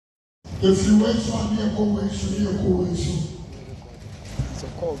If you wait for me, go away, so you go away.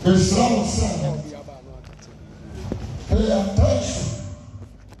 The sound said, pay attention.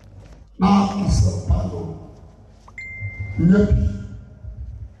 Now, Mr. Palo, Nepi,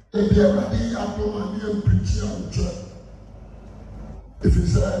 if you're ready, I'm going to preach on church. If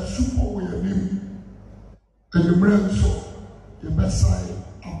it's a super way of him, and the brain so, the best side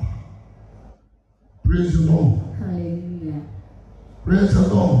up. Praise the Lord. Hallelujah. Praise the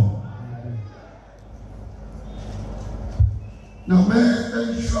Lord. Now, may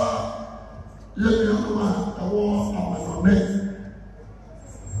ensure you know a war of my name.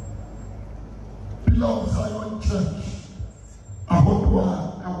 Beloved Zion Church,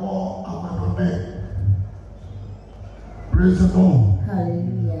 Awuah, a war of my name. Praise the Lord.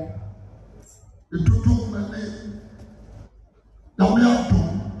 Hallelujah. It took my name. Now, we are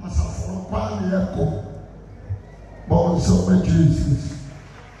doing as a for one echo. Born so much Jesus.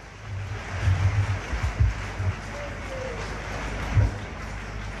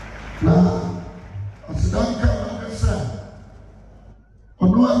 Now, as the Duncan said, on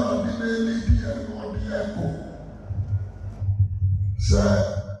one of the lady and on the echo, sir,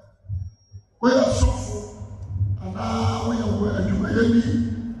 we are so and now we are to Miami.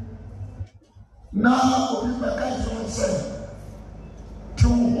 Now, we are going to say, to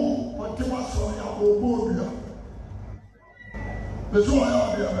whom what you must say, I will board you. The joy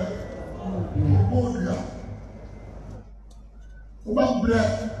of the other, board you. One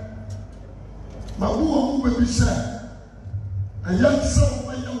breath. My woman will be said, and yet some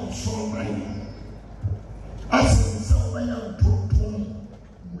way you will so many. I said, some way you will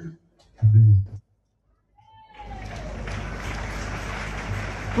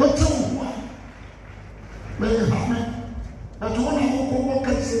what you want? May you have me. But one of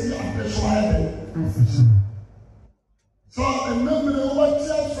the can say, I'm the swine. So, and remember what you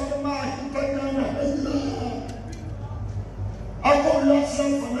have from my I call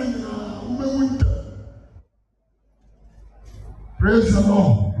yourself a winter. Praise the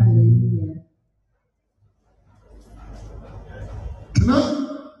Lord. Hallelujah. Tonight,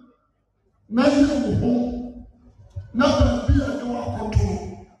 now you go home. Now that be a new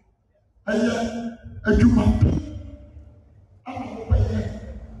control. And yet, a human being.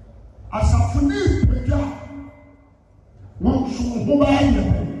 As a funny prayer, one should go by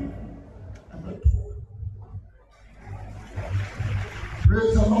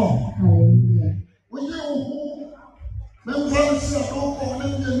praise the Lord. Hallelujah. When you then once you don't call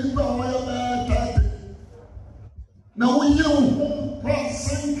in the Nipa, now when you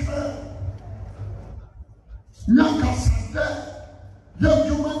sink Yakasada,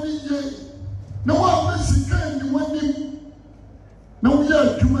 Yakumani, no one missing kind you want him. Now we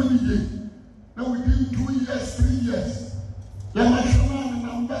are too many. Now within 2 years, 3 years, Yamashaman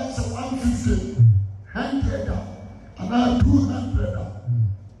numbers of 150, 100, and 200.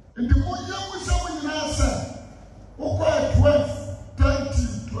 And the more young we say when you answer, 12,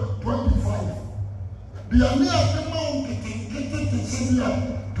 30, 25. The army of the mountain getting to Syria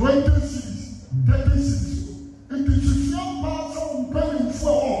 26, 36. And the young person penning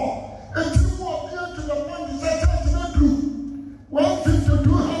for and two more here to the one that has not do 150 to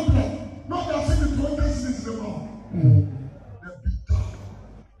 200. Not as if the 26 the more.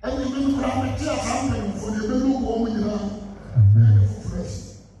 And you will grab a tear something for the belly woman.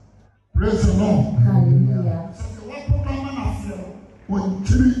 Praise the Lord. Hallelujah. So the one program and after when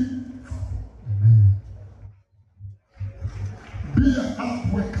three be a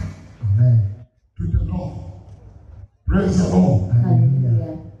hard worker to the Lord. Praise the Lord.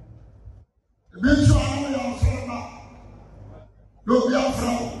 Hallelujah. The bishop of the Australia, no be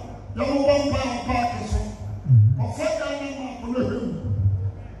afraid. You will one park so. For further than my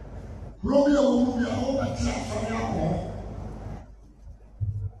Romeo will be a whole lot of alcohol.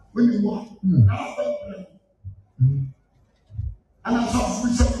 When you walk, now and I saw we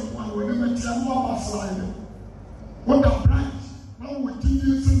said one when they met your mama slide. What the branch? Now we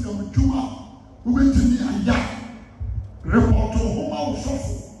continue to them to who went to me and ya report to home our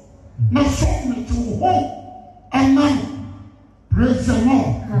suffer. Now show me to home and man. Praise the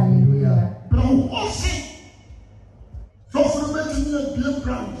Lord. Hallelujah. But I was it. So for the making me a dear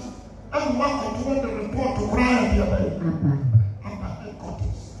branch and walk toward the report to cry at your bed.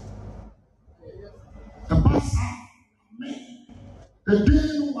 The pastor, me, the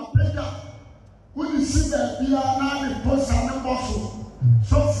dean who appeared, who is seen there, we are now the post and the boss.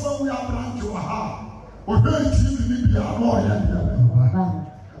 So far, we are branch to a heart. We don't even need to be a lawyer.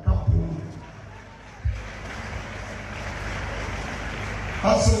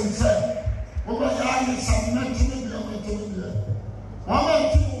 As I said, we were young and some men to be a man to be a man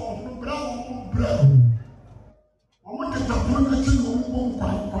to bread. I want to put the children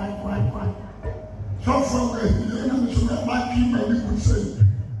quite. So from the enemy, so that my people could say,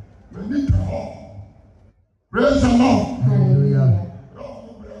 we need to help. Praise the Lord. Hallelujah.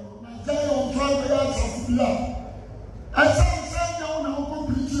 I said, now, go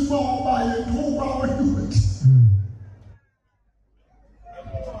preaching more by it, who will do it.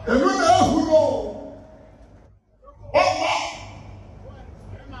 And we know who know.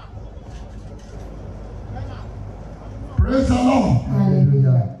 Praise the Lord.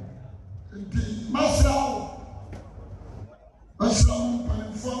 Hallelujah. Marshall, and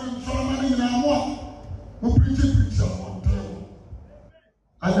Solomon in Awuah, who preach on day.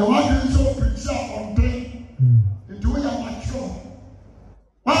 And the one who so preach on day, into a mature.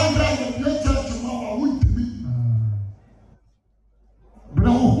 One guy that you church tomorrow would be. But I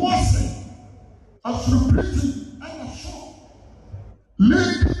was as you preaching and a song,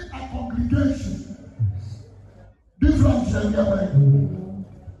 leading a congregation, different gender.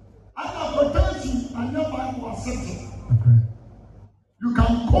 And a quotation and your Bible was settled. You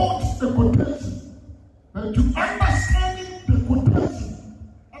can quote the quotation, but to understand the quotation,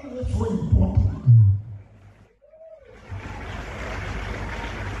 that is so important.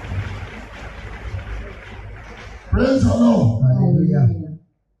 Praise the Lord. Hallelujah.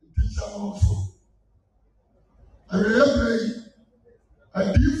 Teacher also. I remember a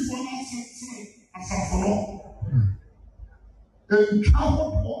deep one as a follow. And travel.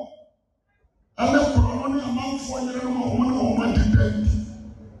 And the corona among 4 years or one depend.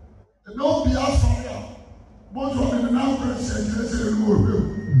 And don't be asked for it. Most of the numbers said,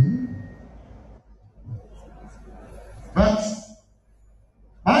 but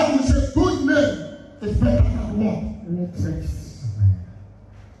Bible says good name is better than what? Riches.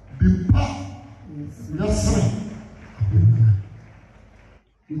 Be part. Yes, sir.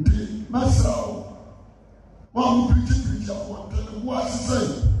 Indeed, myself. One preacher, one tell them what to say.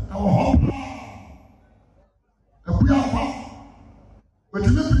 Our hope. But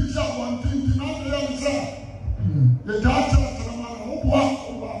you never preach out one thing, you know the answer. The judge of the man, Awuah.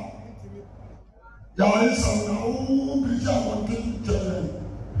 There is some preach out one thing to tell them.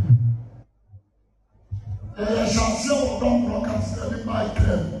 I shall see our dumb rockers studying my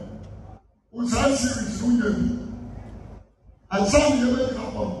claim. Whose answer is doing. And some you make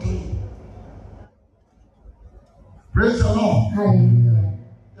up on thing. Praise the Lord. Hallelujah.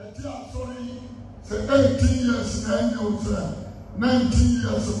 Sorry. 18 years now, 19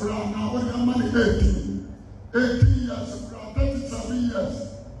 years of now, when I'm only 18 years of 37 years,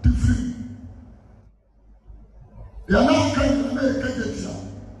 different. They are now kind of make it here.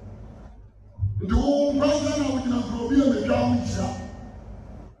 The whole brother now we can grow in the ground here.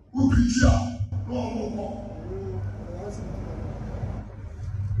 Who preach here? No more.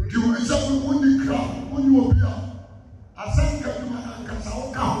 You will be something when you crowd, when you appear. I think that you can cast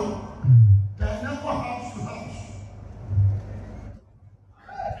out cow. They are never house to house.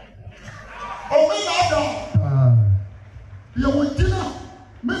 Oh, my God! You will dinner,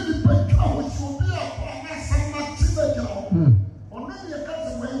 maybe by cow, which will be a promise and not teenager. Or maybe a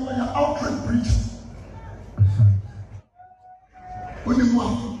cousin where you are outright preaching. When you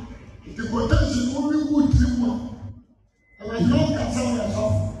want, the quotation only would you want. And I don't can tell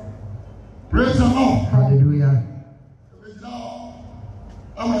yourself. Praise the Lord. Hallelujah.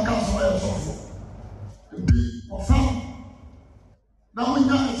 I'm a council yourself. Of some. Now we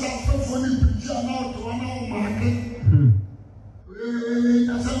got a funny preacher now to one hour market.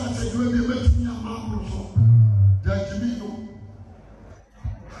 As I said, you will be making your mouth also. Judge me.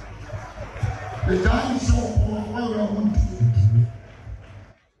 The guy is so poor, where I want to be.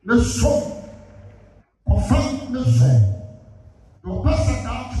 The soul. Of some, the soul. Your person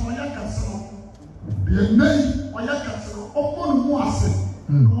down to your castle. The name of your castle. Open more.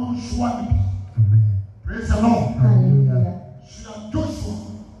 No swag. Praise the Lord. Hallelujah. She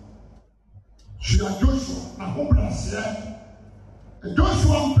had Joshua. I hope that's here.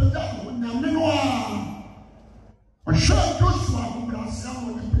 Joshua Peter, when the Minoa. I shall Joshua who has young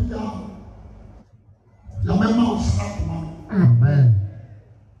with the Peter. Your member was happy. Amen.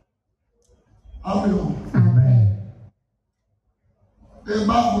 Amen. Amen. The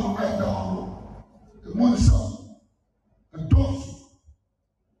Bible went down. The moon sun. The doors.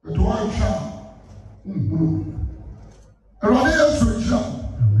 The one child. God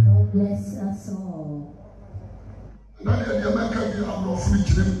bless us all. And then the American you have no free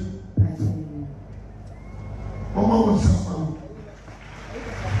children. Mama was someone.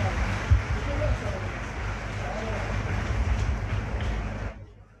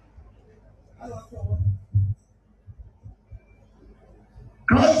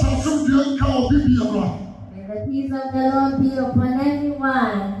 Christ has the peace of the Lord be upon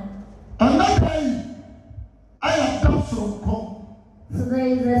everyone.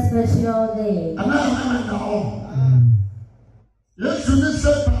 Today is a special day. Yes, you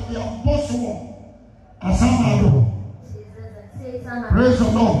said that the apostle Asamado. Praise the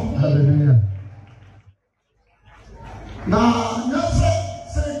Lord. Hallelujah. Now, yes,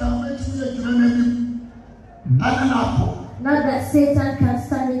 Satan makes me a enemy. Not that Satan can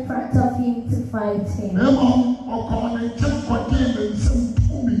stand in front of him to fight him.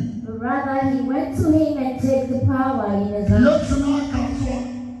 But rather, he went to him and took the power in his hand.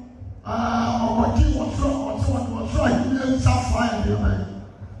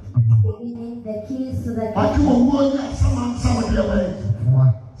 Giving the keys to the kingdom.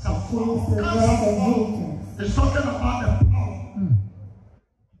 It's talking about the power,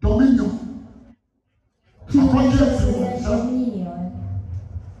 dominion. Dominion.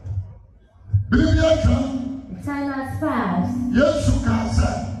 The time has passed.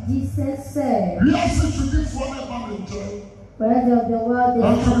 Jesus said, "Word of the world is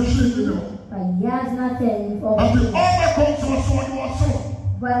but he has nothing for him."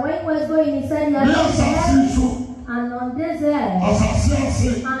 But when he was going, he said, "He has nothing, and on this earth,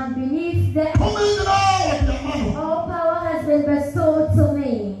 and beneath the earth, all power has been bestowed to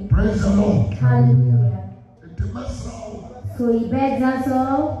me." Praise the Lord. Hallelujah. So he begs us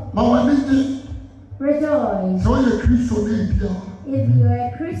all, rejoice. If you are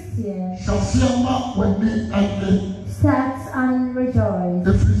a Christian, start and rejoice.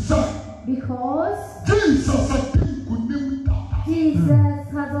 Because Jesus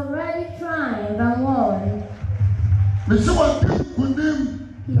has already triumphed and won. He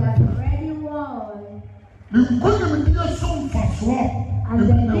has already won. And the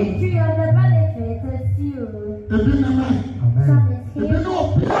victory of the benefit is you. Some is here.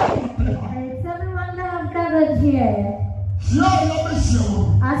 And it's everyone that have gathered here.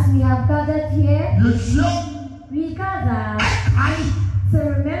 As we have gathered here, we gather to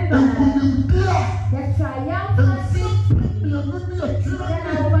remember the triumphant victory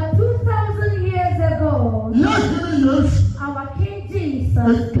that over 2,000 years ago, our King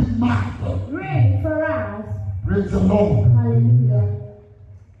Jesus reigned for us. Praise the Lord. Hallelujah.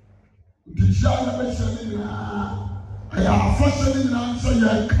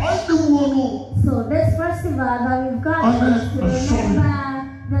 So this festival that we've got is to remember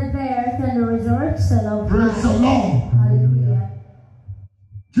the death and the resurrection of Praise the Christ. Lord. Hallelujah.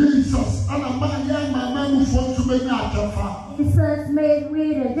 Jesus made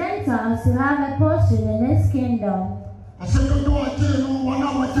we the Gentiles to have a portion in his kingdom. And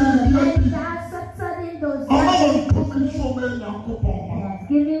accepted in those and has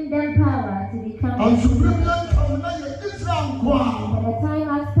given them power to become When the time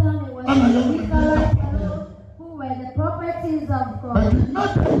has come, it was the Israelites who were the properties of God.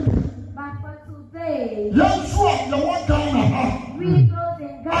 But for today, we go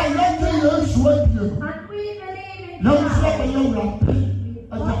in God and we believe in God. We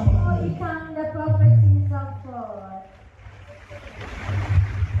also become the properties of God.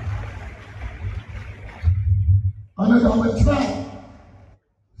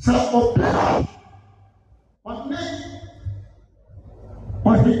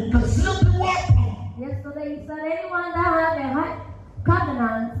 Yesterday you said anyone that had a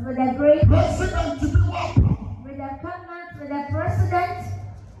covenant with a great president to be welcome. With a covenant with a president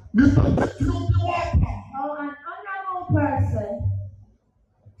or an honorable person,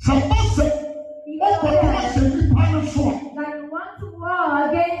 that you want to war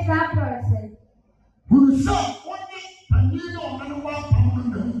against that person.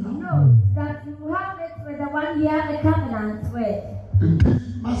 No, that you have it with the one you have a covenant with.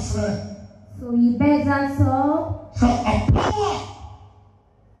 So he begs us all.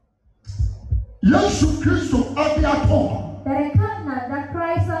 That a covenant that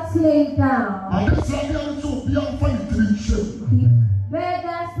Christ has laid down. He begs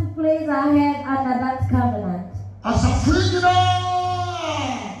us to place our head under that covenant.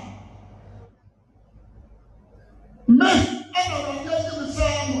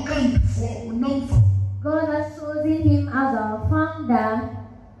 God has chosen him as our founder.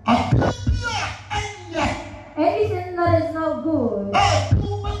 Anything that is not good, that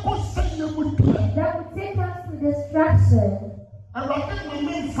would take us to destruction, God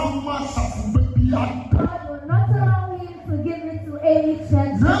will not allow him to give it to any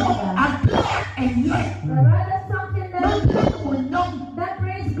church member. But rather something that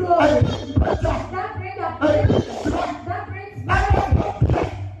brings glory, that brings upliftment, that brings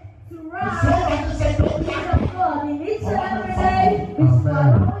benefit to rise the peace of God in each and every day, is to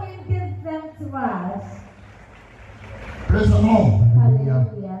allow him Praise the Lord. Hallelujah.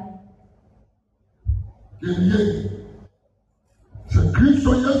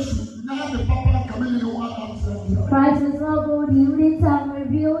 Christ is not good, he wouldn't have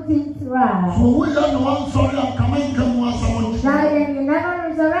revealed him to us. Died and you never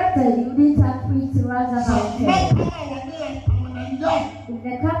resurrected, you wouldn't have preached to us about him. If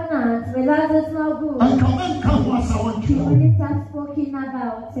the covenant with us is not good, he wouldn't have spoken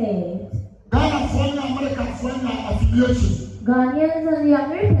about it. Ghanaians and the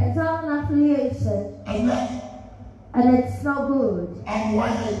Americans have an affiliation. And it's not good.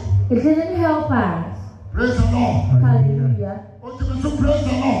 It didn't help us. Praise the Lord. Hallelujah. Praise the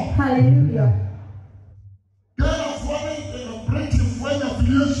Lord. Hallelujah.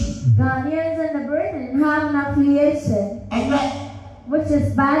 Ghanaians and the Britain have an affiliation. Which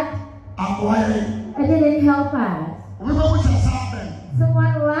is bad. It didn't help us.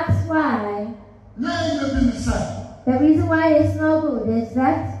 Someone will ask why. The reason why it's not good is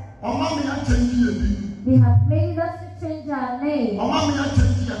that they have made us to change our name.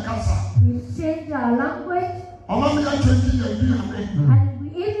 We've changed our language. And we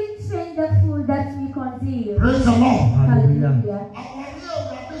even change the food that we consume. Praise the Lord. Hallelujah.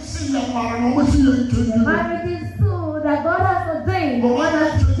 The marriages too that God has ordained, we want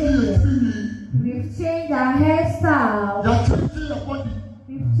us to change it. We've changed our hairstyle.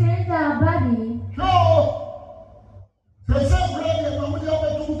 We've changed our body.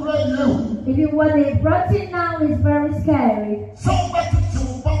 Even what they brought in now is very scary. For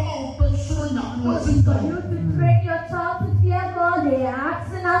you to train your child to fear God, they are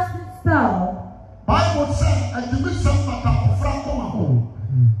asking us to stop. Bible says, The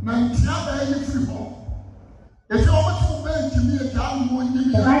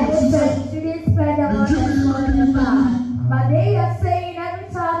Bible says you shouldn't spread the word and but they are saying every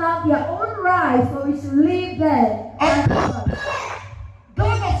child have their own rights, so we should leave them. Everything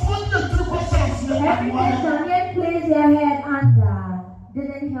Ghanaian place their head under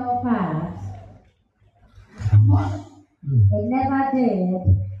didn't help us. It never did.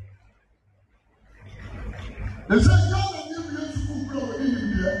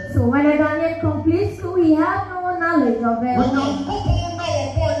 So when a Ghanaian completes school, he has no knowledge of it.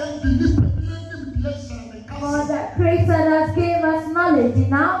 For the Creator has gave us knowledge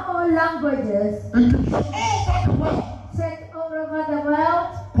in our own languages. Check all over the world.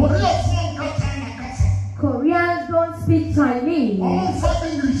 Koreans don't speak Chinese.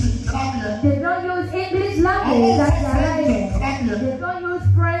 They don't use English language as their language. They don't use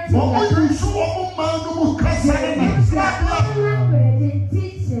French in their country. They use their own language in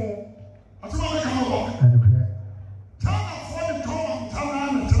teaching.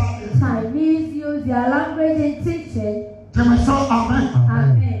 Chinese use their language in teaching. Amen.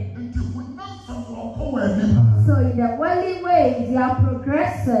 So in the worldly ways, they are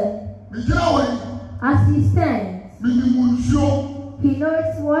progressing. As he stands, he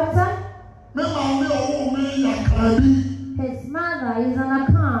knows water. His mother is an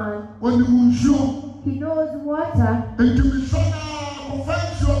account. He knows water.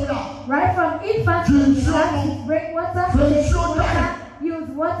 Right from infancy, he has to drink water, take water, use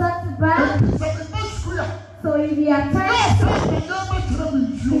water to bath. So if he has time,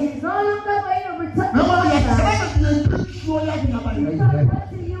 he is no longer going to return to water. He taught what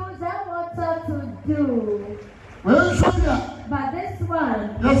to use that water to do. But this one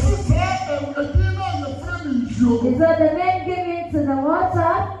is that the name given to the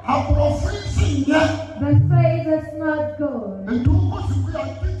water, the face is not good.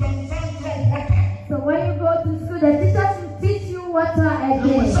 So when you go to school, the teachers will teach you water again.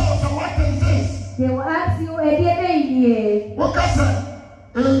 They will ask you again.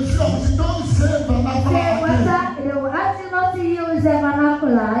 They will ask you not to use the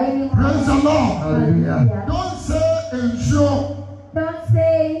vernacular anymore. Praise the Lord. Hallelujah. Don't say ensure. Don't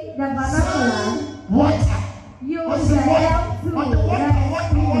say the vernacular. Water. Use the L2.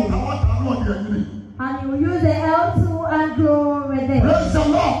 And you use the L2 and go with it. Praise the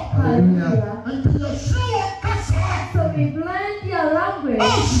Lord. Hallelujah. So we learn their language.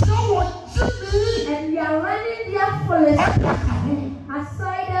 And we are learning their foolishness.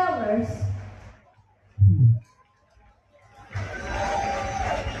 Aside ours.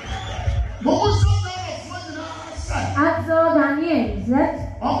 Ask all Ghanaians that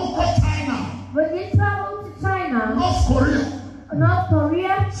when you travel to China, North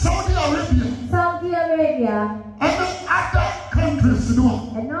Korea, Saudi Arabia, and other countries,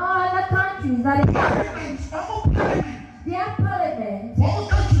 and all other countries that their parliament, do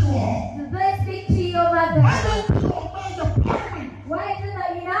they speak to you over there? Why is it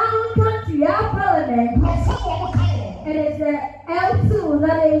that in our own country, our parliament, It is the L2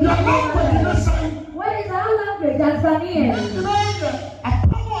 that they use. What is our language as Ghanaians? You know,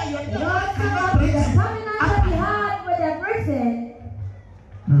 come up with the covenant that we had with the Britain.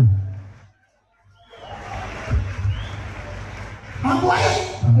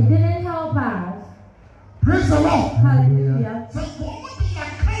 It didn't help us. Praise the Lord. Hallelujah. So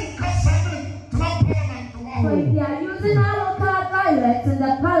if they are using our local dialects in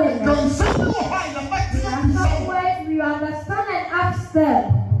the parliament, there are some words we understand and ask them.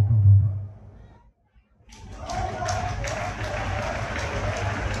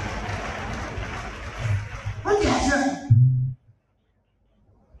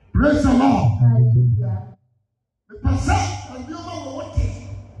 Praise the Lord. Hallelujah.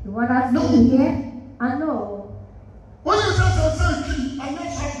 You want us to hear? I know. What is that? I'm not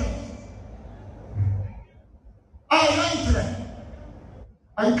subject.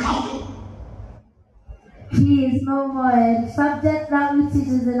 I count. He is no more a subject that we teach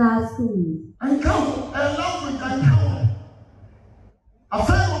in our schools. I count. I love I count. I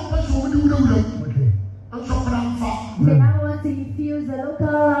found one person I'm so proud. Then I want to infuse the local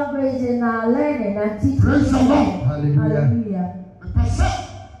language in our learning and teaching. Praise the Lord. Hallelujah.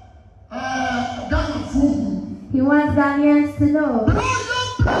 He wants Ghanaians to know,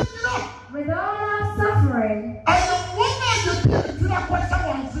 with all our suffering,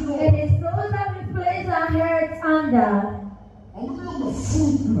 it is those that we place our heads under.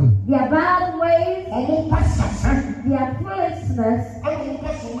 Their bad ways, their foolishness, that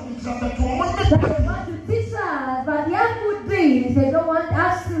they want to teach us, but their good deeds, they don't want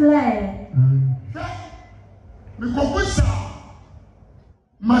us to learn.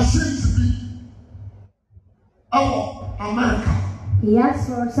 Machines be America. He asked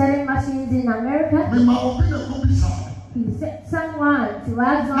for selling machines in America. He sent someone to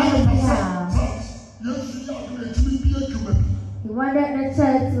ask on his behalf. He wanted the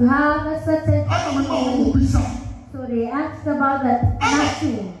church to have a certain thing. So they asked about the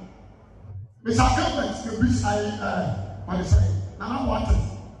machine. Mr. Government, what is it? I'm wanting.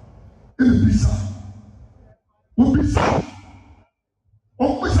 In the visa.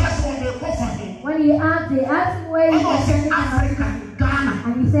 When he asked, they asked him where he was sending the machine.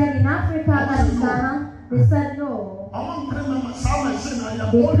 And he said in Africa, that is Ghana. They said no.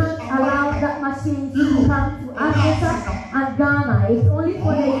 They can't allow that machine to come to Africa and Ghana. It's only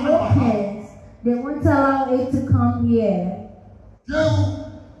for the Europeans. They won't allow it to come here.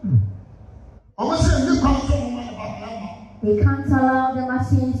 They can't allow the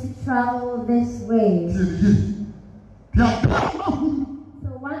machines to travel this way. So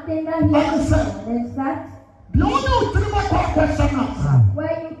one thing that he understands is that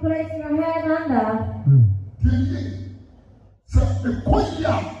where you place your head under, if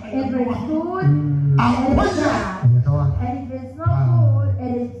it's good, it is that. And if it's not good,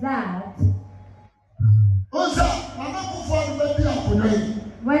 it is that.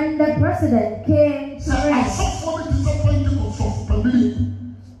 When the president came to reign,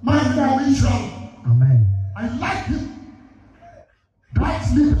 Amen. I like him. God's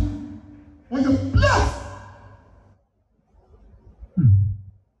leader. When you bless,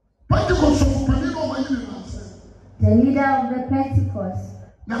 the leader of the Pentecost.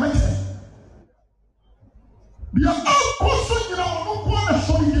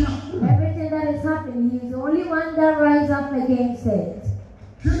 Everything that is happening, he is the only one that rises up against it.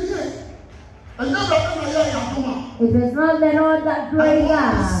 If it's not the Lord that brings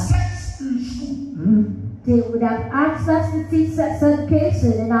us, they would have asked us to teach sex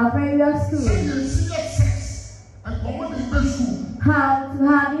education in our various schools. How to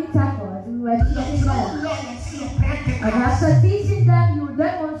have intercourse. We were teaching them. And after teaching them, you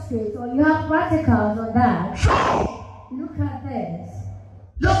demonstrate or you have practicals on that. Look at this.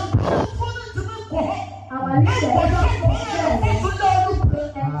 Our leaders come from them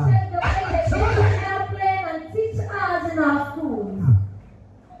and said the way they take an airplane and teach us in our schools.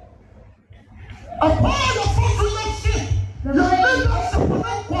 The way our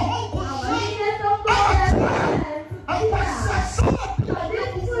leaders don't go there to teach us. And this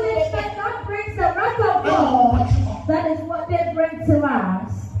foolishness that brings the wrath of God, that is what they bring to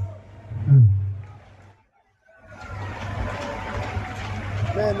us.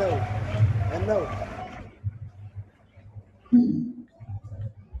 No.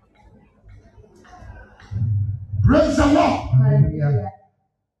 Praise the Lord. Hallelujah.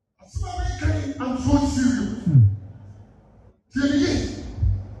 I'm so serious.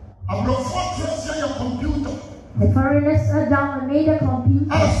 The foreigners sat down and made a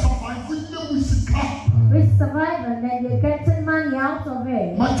computer. We survive and then they're getting money out of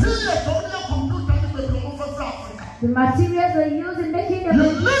it. The materials are used in making the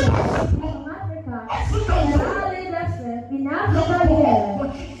pictures from Africa. And our leadership in Africa here,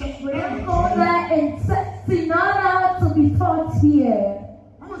 we don't go there and in order to be taught here.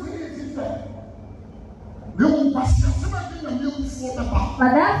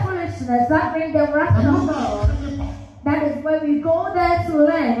 But that foolishness, that brings the wrath of God. That is why we go there to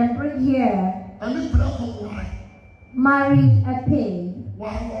learn and bring here. Marry a pig.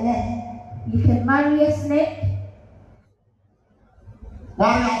 You can marry a snake.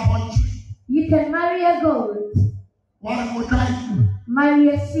 You can marry a goat. Marry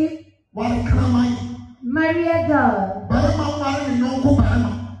a sheep. Marry a dog. A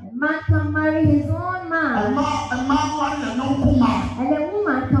man can marry his own man. And a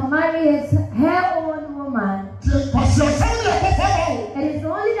woman can marry her own woman. It is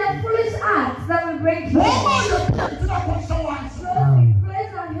only the foolish acts that we bring here. So we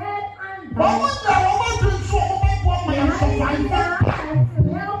place our head under. To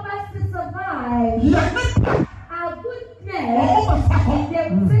help us to survive. Our goodness, they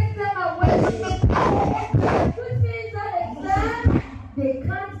take them away. Good things that exist, they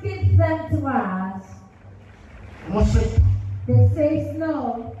can't give them to us. They say no.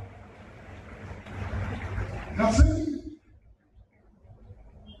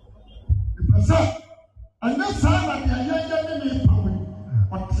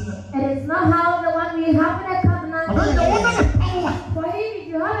 It is not how the one we have in a covenant with him. For him, if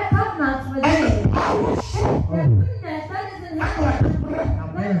you have a covenant with him, the goodness that is in heaven, that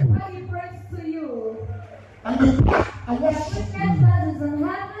is what he brings to you. The goodness that is in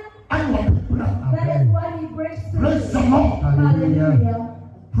heaven, that is what he brings to you. Hallelujah.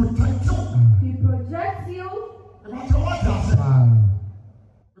 He protects you.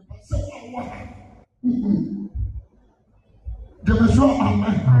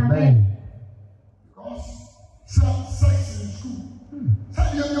 Amen. Sex in school. And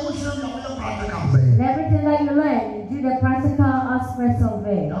everything that you learn, you do the practical aspects of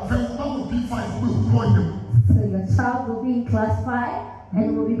it. So your child will be in class 5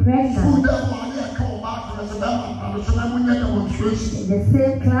 and will be pregnant. In the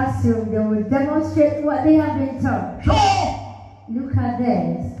same classroom, they will demonstrate what they have been taught. Look at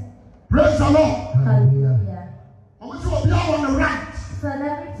this. Praise the Lord. Hallelujah. Right. So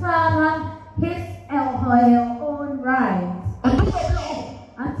every child has his or her own right. At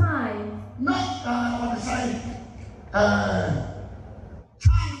times. Not what to say. I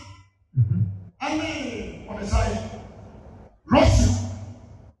mean, what to say? Russia.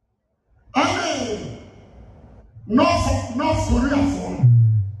 I mean, North Korea for.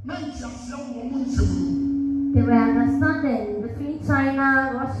 There were understanding between China,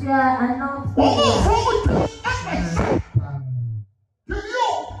 Russia, and North Korea.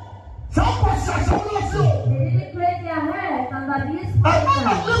 They didn't place their heads under these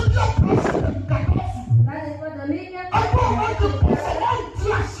presidents. That is what the Libyan president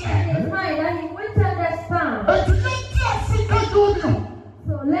in his mind that he wouldn't understand.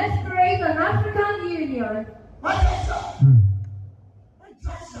 So let's create an African Union.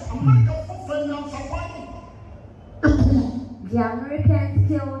 The Americans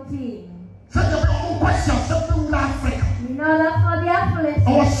killed him. In order for the Africans,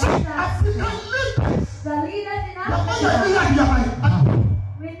 the leaders in Africa,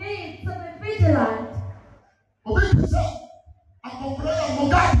 we need to be vigilant.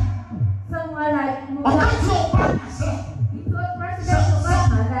 Someone like Mugabe, he told President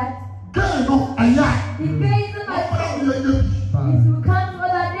Obama that the reason if you come so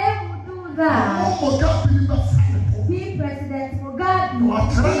that they will do that. He, President Mugabe, he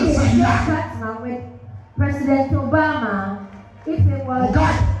is your partner with President Obama. If it was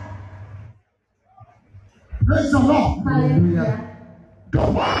praise the Lord. Hallelujah. The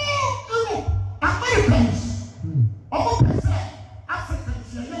world, Americans,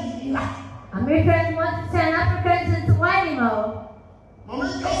 Americans want to turn Africans into animals.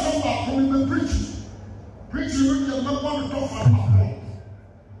 Preaching, really, not want to talk about.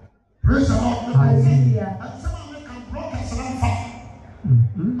 Praise the Lord. Hallelujah. And some American broadcast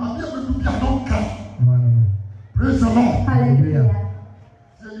I'll be able to be a long time. Praise the Lord. Hallelujah.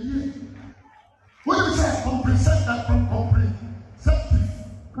 What do you say? Contraceptive.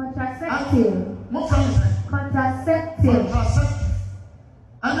 Contraceptive. Contraceptive.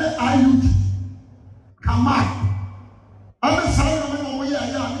 And then IUD. Come on. And then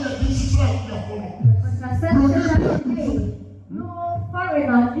Contraceptive. No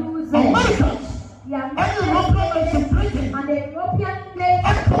foreigner use it. Americans. Yeah, and the European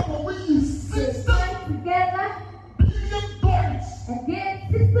nations join together $1 billion. and get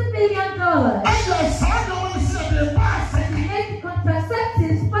 $60 billion. And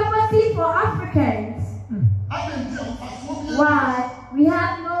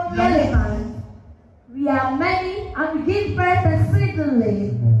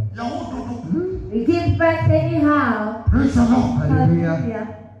suddenly. We give birth anyhow. Praise the Lord.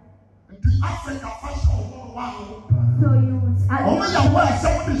 Hallelujah. So you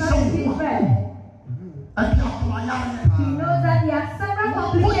give birth. He knows that there are several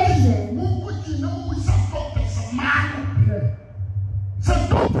complications.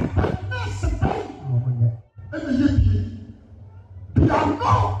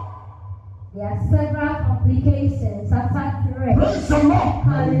 There are several complications attached to it. Praise the Lord.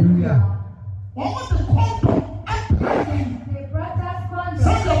 Hallelujah. They brought us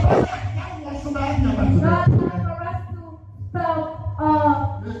condoms. It's not time for us to stop.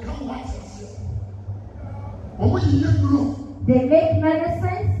 They make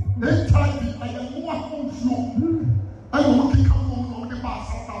medicines. It's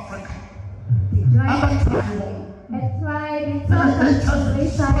tried in South Africa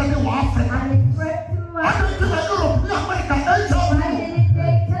and it's spread to us. Why didn't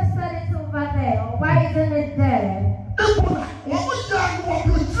they test it over there? Or why isn't it there? Ebola was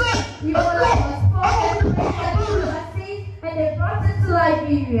and they brought it to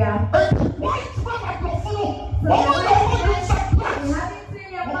Liberia. So they have it in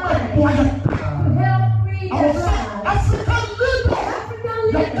your mind to help free the blood. African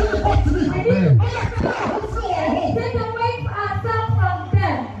leaders, take away ourselves from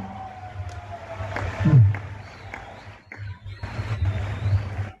them.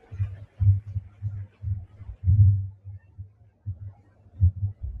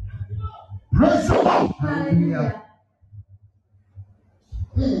 Praise the Lord. Hallelujah.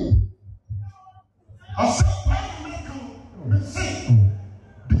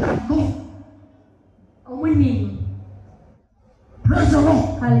 Praise the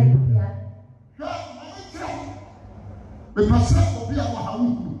Lord. Hallelujah. The person will be our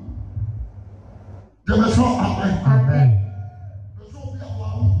house. The person will be our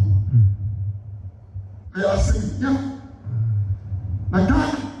house. They are saying, yeah. Now, God,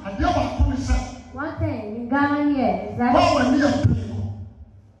 I never promised. One thing in Ghana here is that one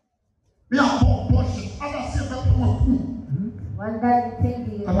that you think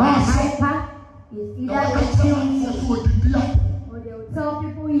the hyper is either the king or they will tell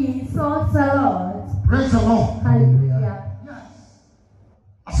people he insults a lot. Praise the Lord. Hallelujah. Yes.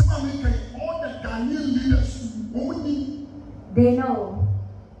 As I make all the Ghanaian leaders, they know.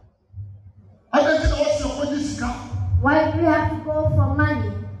 I don't know what's your body scar. Why do we have to go for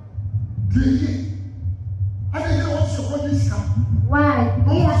money? I don't know what's your body scar. Why?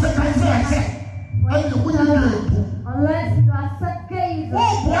 We have to go for money. Unless you are such cases.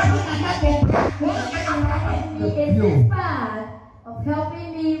 Is this part of helping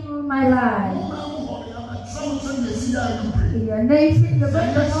me through my life? In your nation, you're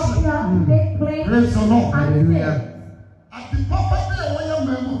going to help you out to make plain. Praise the Lord. Hallelujah.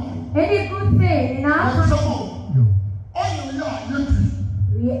 Any good thing in our country,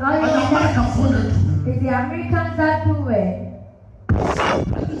 is the Americans that do it.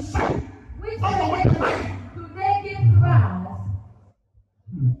 Which benefit do they give to us?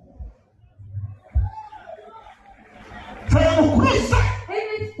 That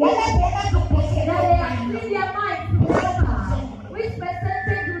they have cleaned their mind to help us. Which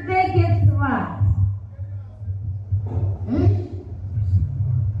percentage do they give to us?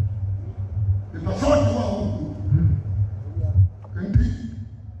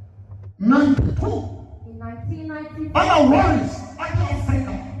 In 1994. Other worries,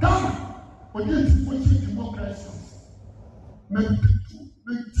 Africa, Ghana, when you democracy.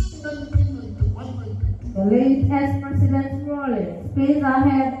 The late ex-President Rawlings pays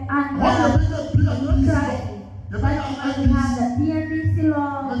ahead and democracy. But we have the PNDC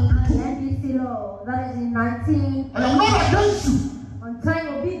law and NDC law. That is in 19. I am not against you. On time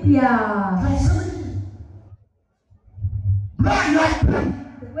of BPR.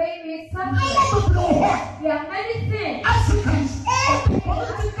 The way we suffer. There are many things. Africans, all the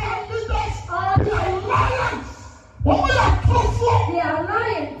political leaders, they are liars. They are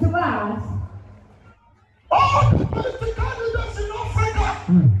lying to us. All the political leaders in Africa.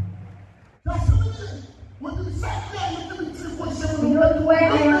 When you say you know the way I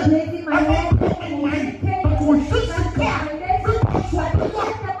am placing my head. The money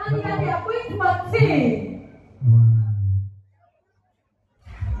that they are going to obtain.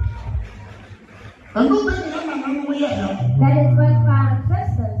 That is what our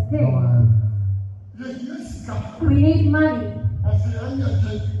ancestors did. We need money.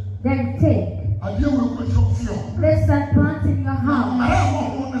 Then take. Place that plant in your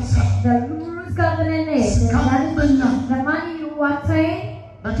house. The rules governing it. The money you obtain,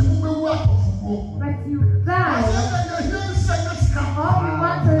 but you die. All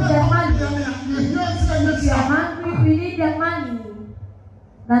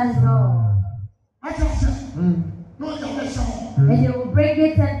That is all. And they will bring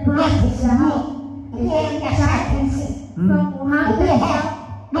it and put it in the house. Some will have this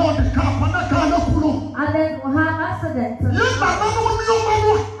others will have accidents. And there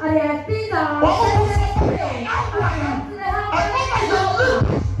are things that are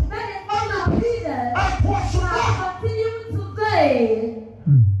that is not our leaders continue to say.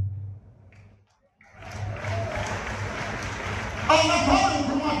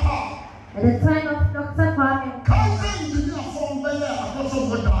 At the time of Dr. Kwame,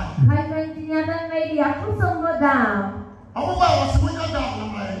 highway engineer that made the Akwasi down.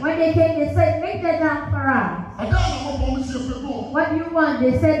 When they came, they said, make the dam for us. What do you want?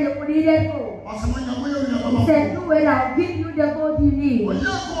 They said they would need a gold. He said, do it, I'll give you the gold you need. And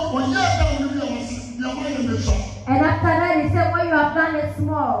after that, he said, what you have done is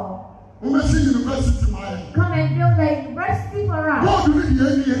small. Come and build a university for us.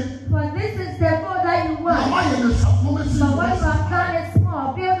 For this is the goal that you want. But what you have done is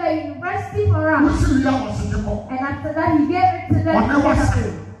small. Build a university for us. And after that, he gave it to them.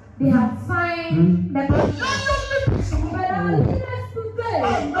 They have signed the contract. But our leaders today,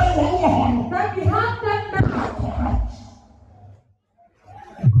 that we have them now.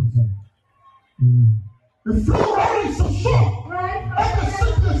 The floor is so short. Right? Every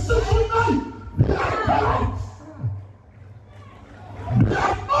single night, they are correct. They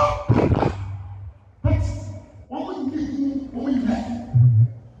are not. But what we need, what we need.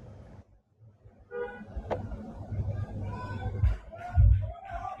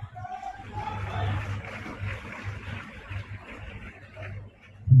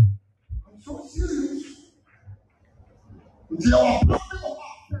 I'm so serious. They are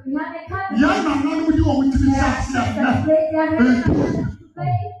We have a country. yeah, no, we do what we do.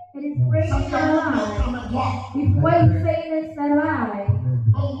 It is breaking the line. If what you say is a lie,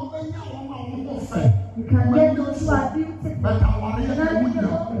 you can get those who are beautiful,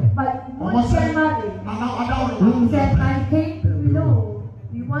 but you won't get married. He said, I came to know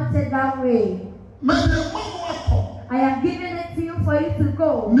you want it that way. I am giving it to you for you to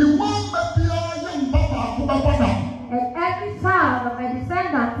go. And every child of a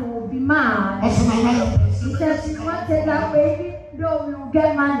descendant will be mine. He says, you want it that way, though we will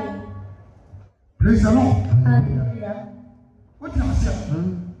get money. Praise the Lord. Hallelujah. What do you say?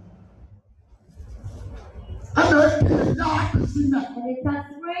 And it has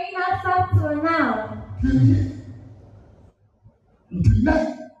rained us up to now.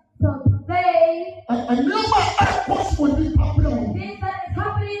 So today, a new Akwasi will be happening. the thing that is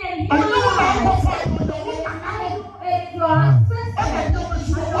happening in A new Akwasi is your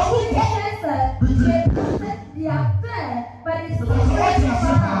but it's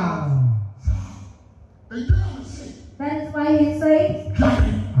that is why he says,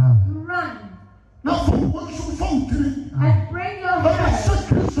 run and bring your head and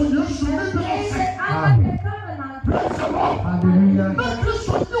place it under the covenant.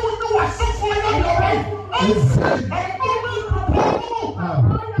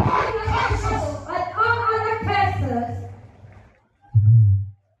 And all other curses.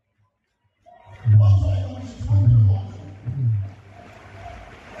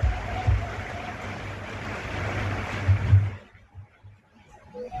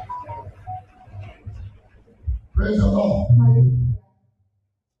 Praise the Lord.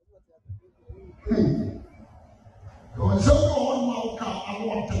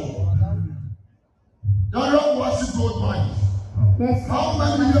 Yes. How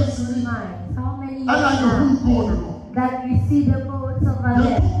many years that you see the goats over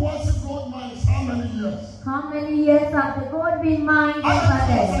there? How many years have the goat been mined over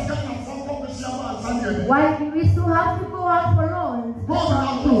there? Why do we still have to go out for loans?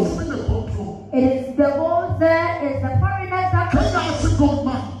 It is the gold there, is the foreigners that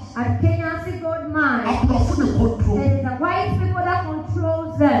at Kenya's gold mine. It is the white people that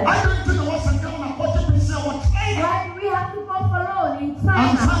controls them. Why do we have to go for loan in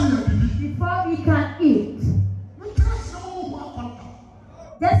China before we can eat?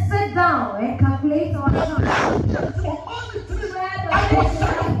 Just sit down and calculate our account.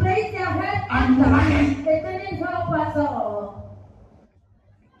 Place their head under. They didn't help us all.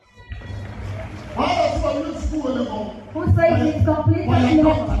 Who says it's completely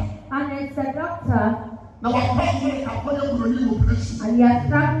legal? And it's a doctor. And he has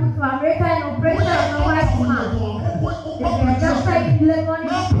traveled to America and operated on a white man. If they are just saying Lebanon,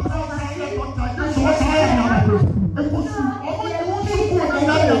 they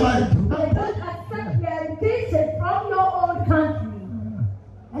don't accept the education from your own country.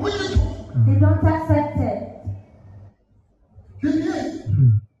 They don't accept it.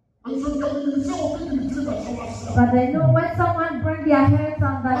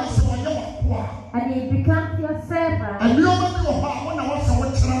 somebody and he becomes your servant, there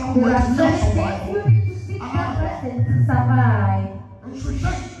are certain things you need to teach that person to survive.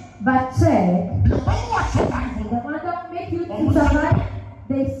 But check, the one that make you to survive,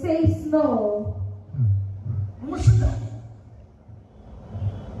 they say slow.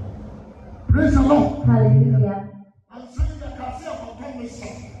 Praise the Lord. Hallelujah.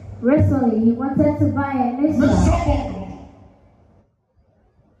 Recently, he wanted to buy a mixer.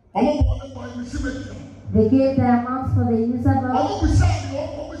 They gave the amount for the user box.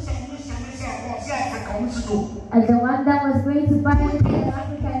 And the one that was going to buy it in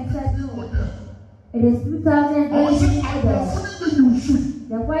Africa said no. It is 2020.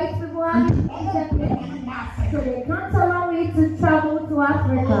 The white people have it, so they can't allow me to travel to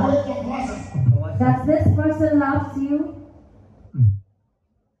Africa. Does this person love you?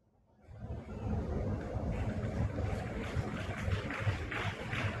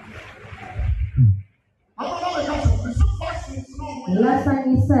 The last time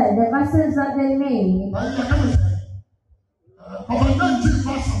you said the vaccines that they made,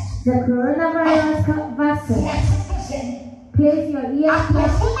 the coronavirus vaccine, place your ears.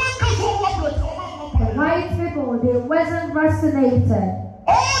 The white people, they wasn't vaccinated.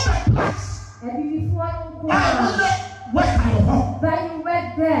 And before that you went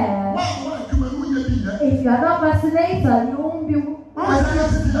there, if you are not vaccinated, you won't be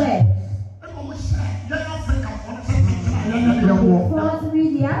vaccinated. Force we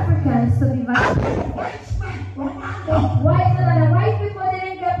the Africans to be vaccinated. Why is it that the white people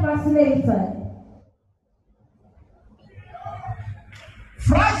didn't get vaccinated?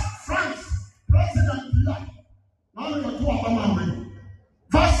 France, President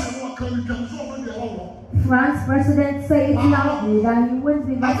France President said loudly that he wouldn't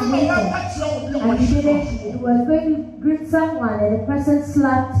be vaccinated. And he was going to greet someone and the person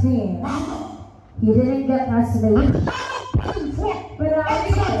slapped him. He didn't get vaccinated. But I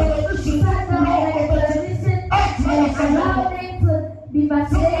he sat down at the television and allowed him to be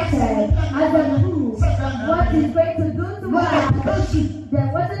vaccinated as a proof what he's going to do to us. There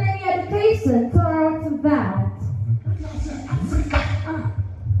wasn't any education turned to that.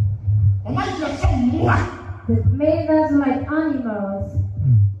 It made us like animals.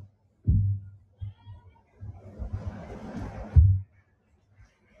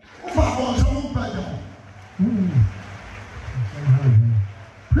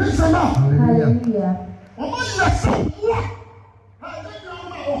 Praise the Lord. Hallelujah.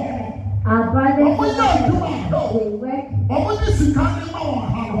 Our brothers they work, and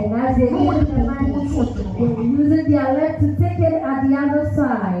as they get the money, they were using their leg to take it at the other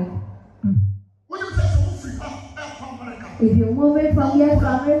side. If you're moving from here to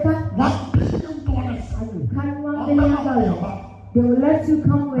America, and you carry $1 billion, they will let you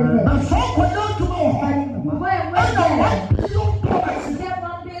come with it. But if you go and work there, you get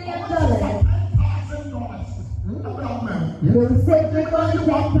 $1 billion. They will say $10,000.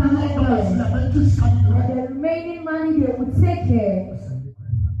 And the remaining money they will take care.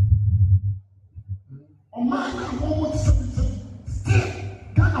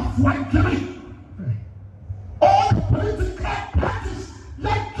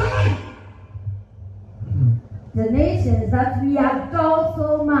 The nations that we adore so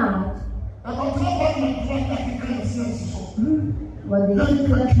much, when they go to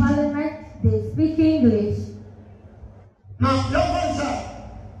the parliament, they speak English.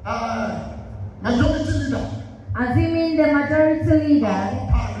 Majority leader. Assuming the majority leader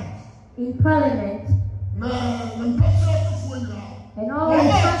in parliament and all the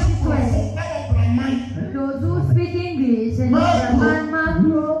constituents, those who speak English and Brahman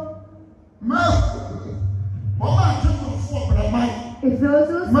Macro, if those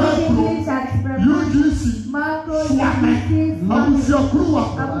who speak English as Brahman Macro,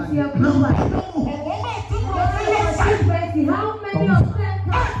 how many of them can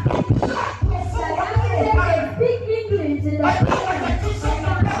speak English in the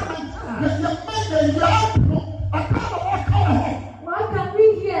what can we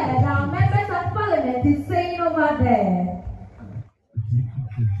hear that our members of parliament is saying over there?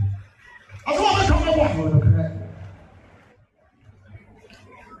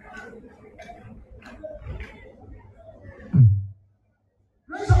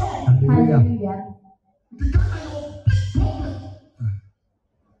 Hallelujah.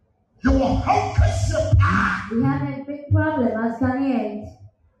 We have a big problem as Ghanaians.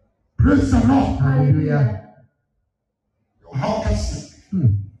 Praise the Lord. Hallelujah. How can you?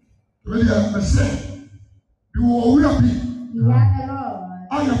 Really, I say, you will be. We have the Lord.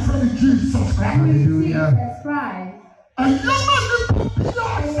 I am friend Jesus Christ. Hallelujah. Jesus Christ. And you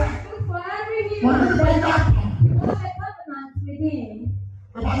good for every human that you have a covenant with him.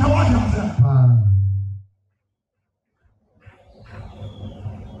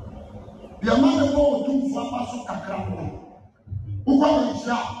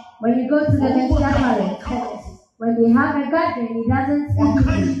 When you go to the Messiah, when they have a gathering, he doesn't speak.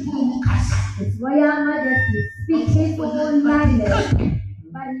 His Royal Majesty speaks his own language,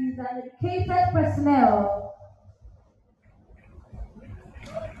 but he's an educated personnel.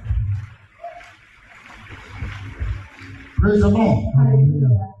 Praise the Lord.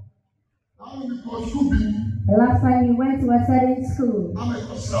 Hallelujah. The last time he went to a certain school,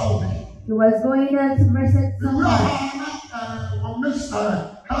 he was going there to visit someone.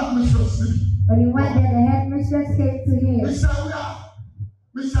 When he went there, the headmistress came to him.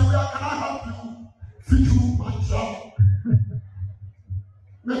 Mr. Can I help you? Feed you my child.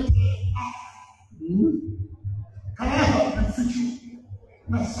 Can I help you feed you?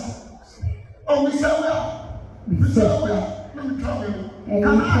 Oh, Mr. Let me tell you. Can I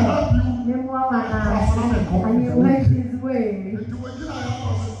help you? And he went his way.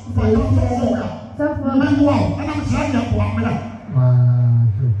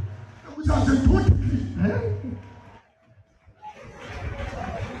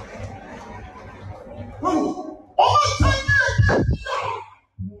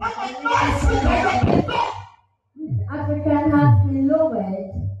 African has been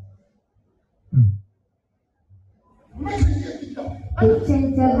lowered. They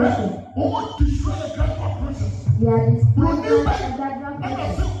changed everything. They are destroying that.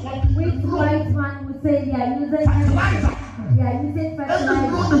 Which white man would say they are using fertilizer? They are using fertilizer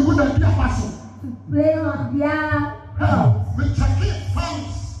to play on their crops.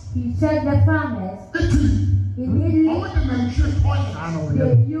 He checked the farmers. In Italy,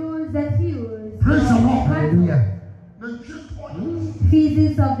 they use the fuels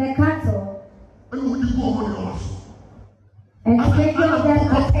feces of the cattle and sprinkle them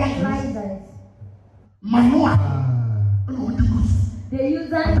as fertilizers. They use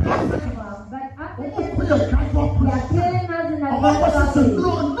that as manure, but Africans, they are killing us in a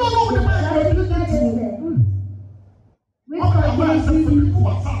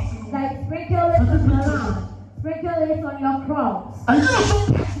like sprinkle it on the land, sprinkle it on your crops.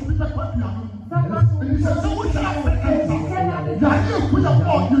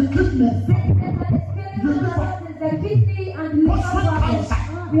 The kidney and liver problems.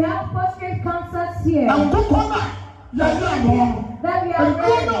 We have prostate cancers here. That we are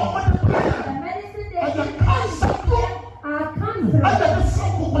ready. The medicine they give are cancerous.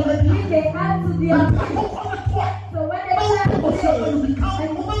 If they add to their food. So when they say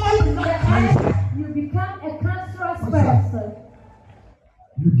and you become a cancerous person.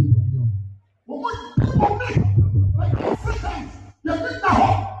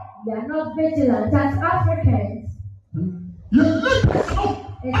 We are not vigilant as Africans.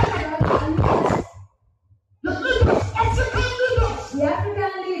 The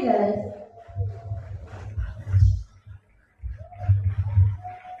African leaders.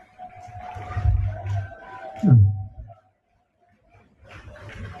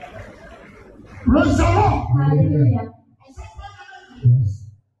 Praise the Lord. Hallelujah.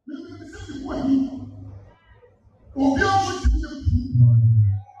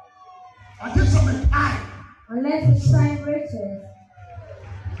 Unless it's time riches.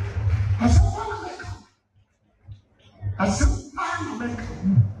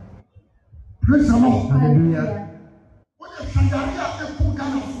 Praise the Lord. Hallelujah.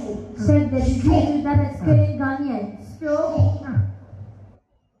 Said the disease that is killing Ghanaians.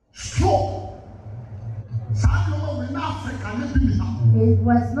 Stroke. It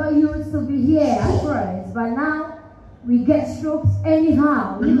was not used to be here at first, but now we get strokes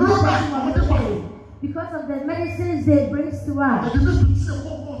anyhow. We know that because of the medicines they bring to us.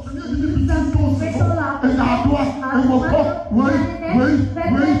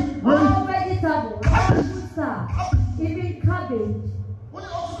 All vegetables, even cabbage.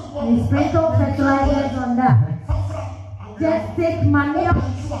 We sprinkle fertilizers on that. Just take manure,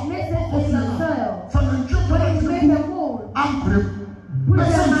 mix it with the soil. When you make a mold, put the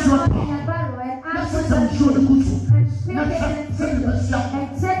manure in a barrel and add water and shake it and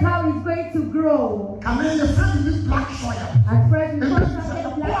check how it's going to grow. At first, we put something black soil.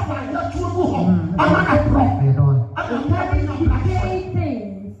 It carries decaying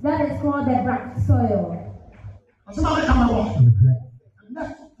things. That is called the black soil.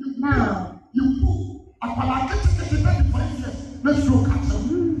 Now, and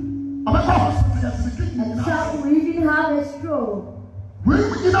some we even have a stroke.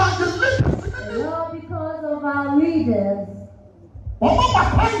 All because of our leaders. And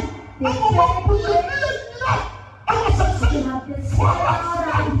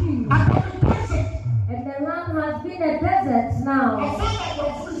the land has been a desert now.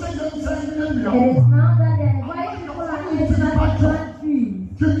 It is now that the white people are able to plant trees.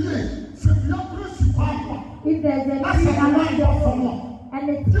 If there's a tree along the road and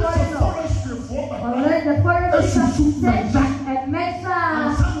it's falling off, or let the forest set and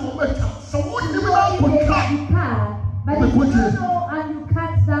measure before you may cut. But if you don't know and you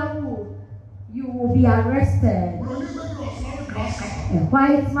cut that wood, you will be arrested. A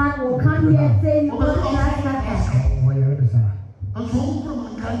white man will come here and say you want grass cutter.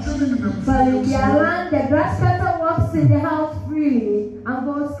 But in their land, the grass cutter walks in the house free and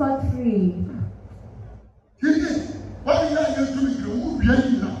goes scot-free.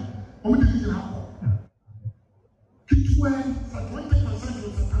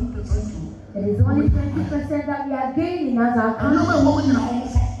 It is only 20% that we are gaining as our country.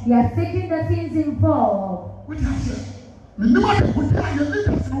 We are taking the things involved. So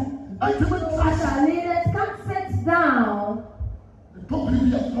as our leaders come sit down,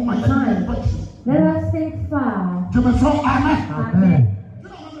 let us think far. Amen.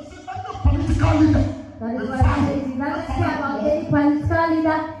 That is why he says, if not care about any political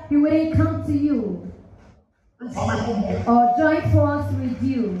leader, he wouldn't come to you or join force with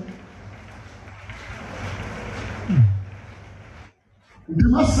you. This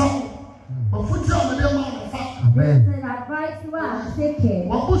is an advice you are taking.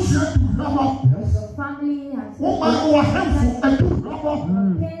 Your family has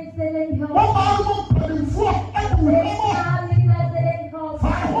kids didn't help. Come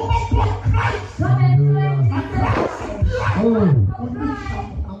and join Jesus.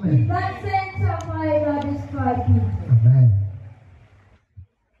 That center might not destroy people.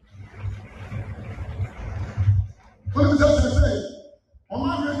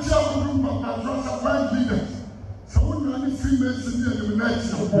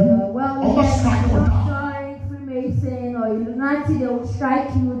 Freemason or Illuminati, they will strike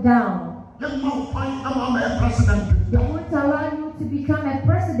you down. They won't allow you to become a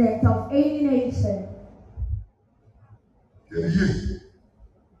president of any nation. It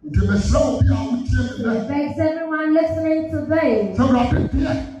begs everyone listening today. Ask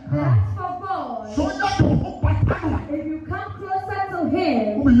for God. If you come closer to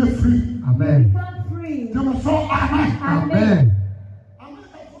Him, you become free. Amen.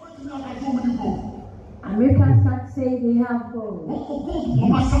 Americans can say they have gold.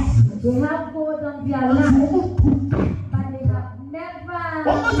 They have gold on their land, but they have never.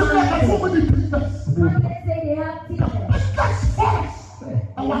 Some they say they have teachers. They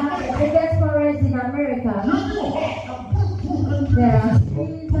have the biggest forest in America. There are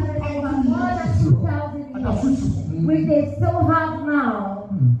trees that have more than 2,000 years, which they still have now.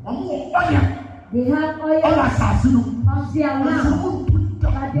 They have oil on their land,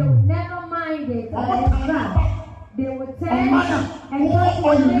 but they will never mind it as that. They will tell and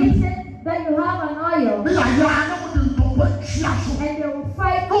tell the nation that you have an oil, and they will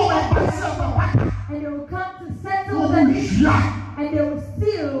fight you and they will come to settle the issue, and they will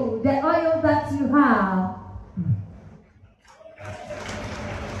steal the oil that you have.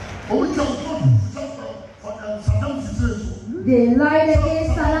 They lied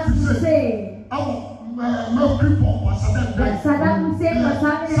against Saddam Hussein. That Saddam Hussein was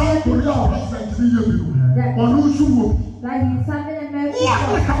having a mercy law. That he's having a mercy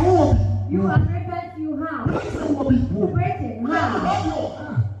law. You Americans, you have. Britain, have.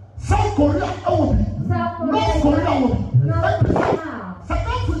 South Korea, North Korea,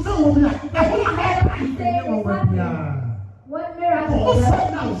 what miracle?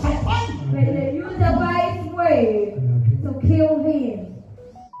 But they use the right way to kill him.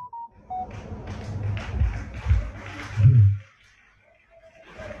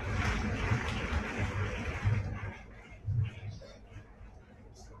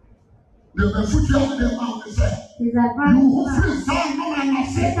 The future of the mouth is said, you who feel sound no man not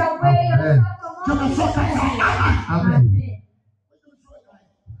say. Amen.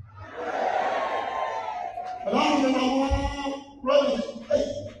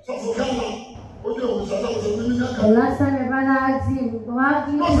 The last time the brother asked him, how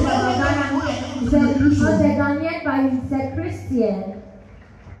do you know Ghana? He said, he's not a Ghanaian, but he's a Christian.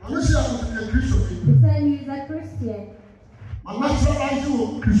 He said he's a Christian. Naturalize a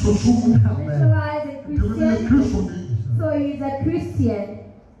Christian. So he's a Christian.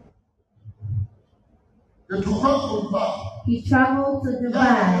 He traveled to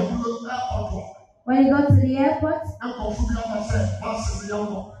Dubai. When he got to the airport,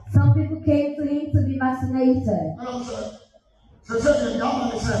 some people came to him to be vaccinated. So the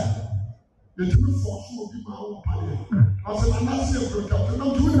Yama said, the two force will be my own party. I said, I'm not saying protected. No,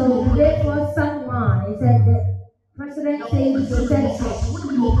 so today was someone, he said the president said he protects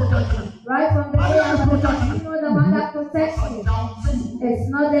right from the day I was you know the one that protects me. It's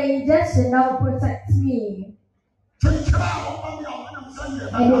not the injection that will protect me.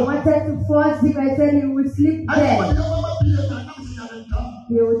 And they wanted to force him and said he would sleep there.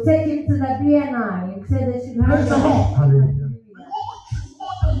 He would take him to the BNI and said they should have him.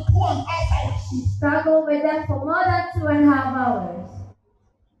 He struggled with them for more than 2.5 hours.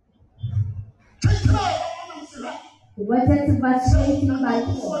 He wanted to vaccinate him by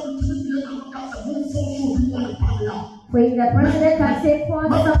force. When the president can say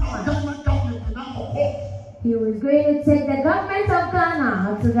force someone, he was going to take the government of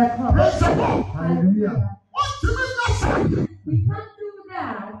Ghana to the court. Hallelujah. He can't do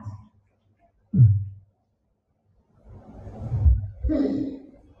that.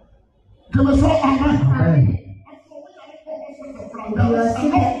 Amen. If you are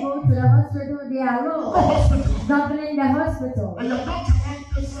sick and go to the hospital, they are alone. Governing the hospital. If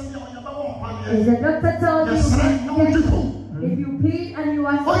the doctor tells you, if you plead and you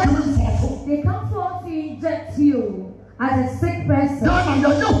are sick, they come forth to inject you as a sick person.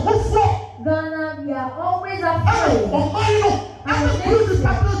 Ghana, we are always afraid.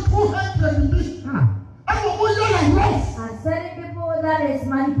 And certain people that is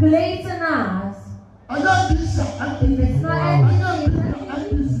manipulating us. If it's not anything,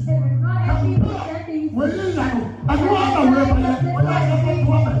 then the same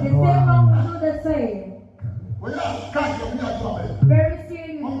one will do the same. Very soon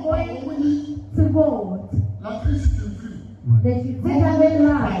you're going to vote. They should take away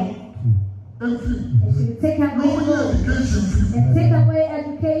life. They should take away vote. And take away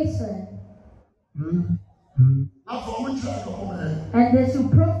education. And they should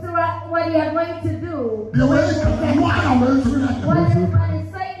prove to us what they are going to do. What everyone is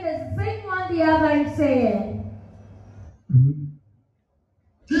saying is the same one the other is saying.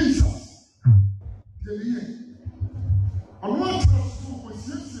 Jesus.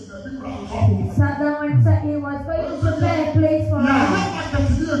 He sat down and said he was going to prepare a place for us.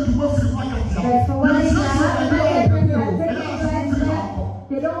 But for what is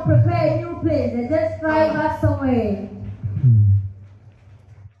they don't prepare a new place, they just drive us away.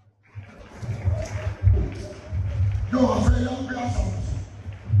 Because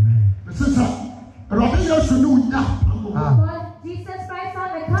Jesus Christ on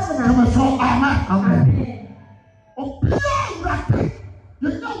the covenant. Amen. Amen.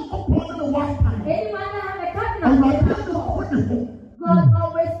 Anyone that have a covenant, God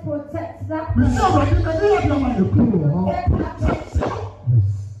always protects that person.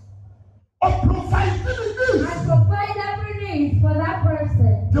 And provide every need for that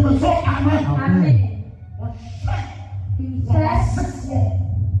person. Amen. He says,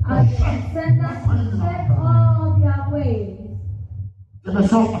 I send us to check all their ways. Amen.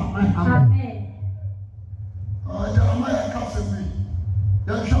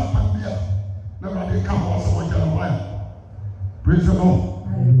 Praise the Lord.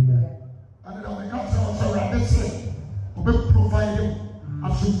 Hallelujah. And then I come to us already say, we provide him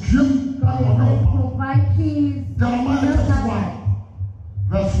as you dream. Provide peace. Jeremiah 31,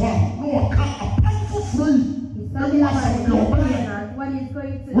 verse 1. No, I can't apply for free. He's talking about the covenant, what he's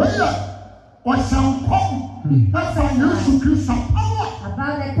going to do. What shall come? That's why you should do some power.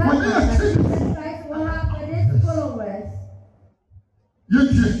 About the covenant that Jesus Christ will have with his followers.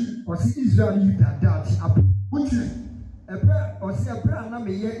 What's Israel you that up? What's it? A prayer or see a prayer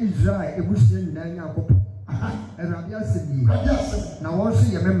number here Israel, a Muslim nine up. A Rabia Sidi. Now also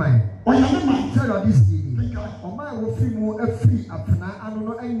your memory. Or your memory. Tell her this thing. Or my will free more a free apna, I don't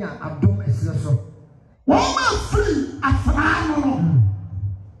know any abdom is so. One free apna.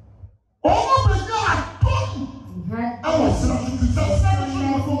 Oh my God!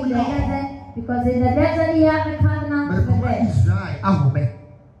 Because in the desert he had a covenant with them. Israel, Ahome.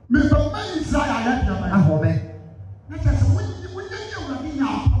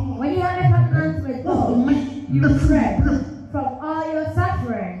 When you have a covenant with God, you pray from all your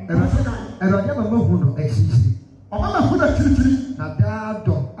suffering. And I never know who no exist. Now, that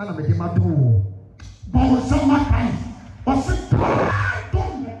dog, and I'm a demato. But some my kind. What's it? The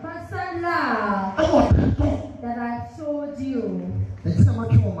constant love that I showed you. It's not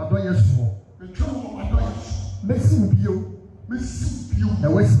much more my doyers for. Messi you. The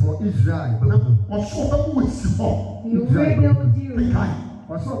West for Israel. What's what He will rebuild you.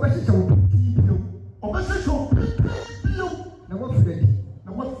 What's what better to keep you? Or better to you. Now, what for the day?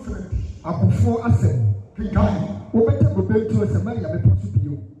 Now, what for the day? I prefer a set. What better to build to us a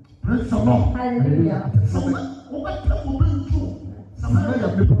Lord. Hallelujah.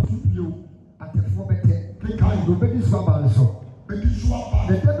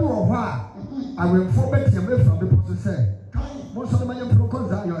 I will forget him from the person say. Most of the money from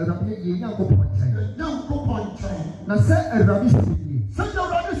Conza, you are a young point. Now, say a rabbit. Send your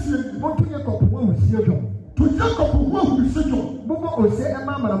rabbit. What to your couple one with your job? To your couple one with your job. Bobo or say a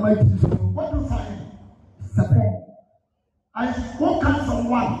mamma might do. What do you find? Seven. I spoke out from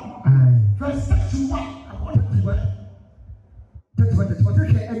one. First section one. I want to be well. That's what it's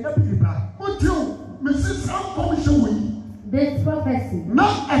and nothing about. What you, Mrs. Sam Commission with this prophecy.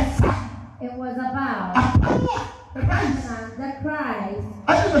 Not a fact. It was about the Christ I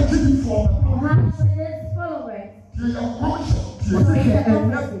didn't give you for who has with his followers. One day,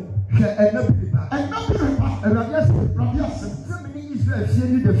 At that time,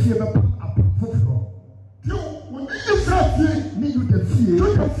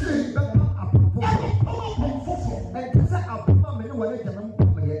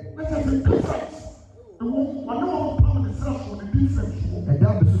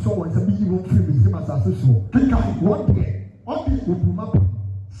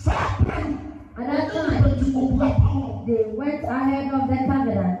 they went ahead of the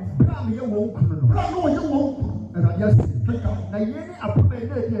covenant.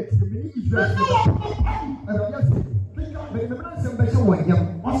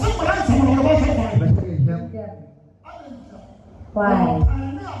 Why?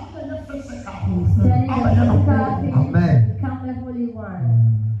 He's turning the physical things to become the Holy One.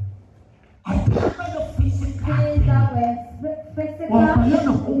 Things that were physical,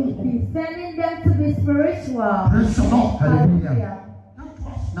 he's turning them to be spiritual. Hallelujah.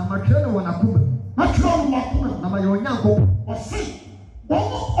 Now my children want to come. My children want to come. Now my young go.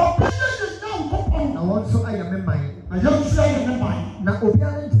 Now also I am in mind. I don't say I am in mind. Now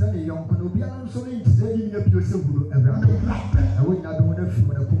Obiara is the young. Obiara so in the year of yourself. I would not want to feel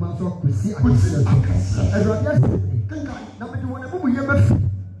when I come out to see. I could see that. I don't know. Now you want to move your best.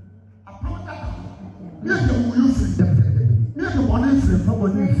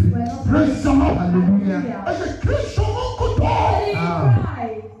 Praise the Lord. Hallelujah. As a Christian,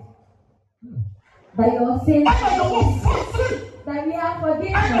 that your sins, that we are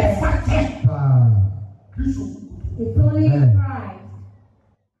forgiven. It's only in Christ.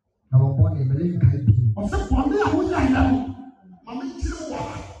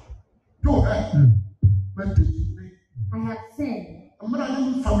 I have sinned. When I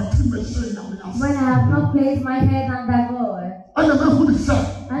have not placed my head under God, and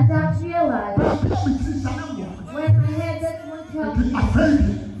I've realized when my head just won't help me.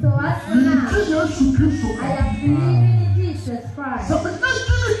 So as for now, I am believing in Jesus Christ.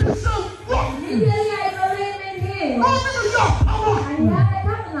 Immediately I believe in Him, and He had a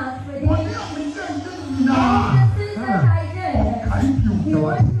covenant with Him. All the things that I did, He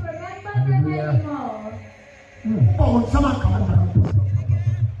wants to remember them anymore. All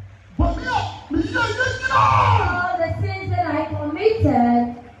the sins that I committed,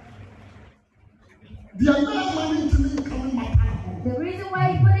 the reason why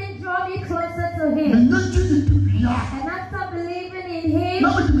He couldn't draw me closer to Him, and after believing in Him,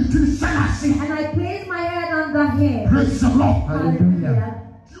 and I placed my head under Him. Praise the Lord. Hallelujah.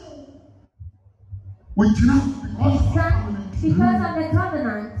 Because of the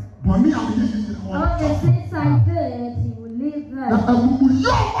covenant, all the sins I did, He will leave them. The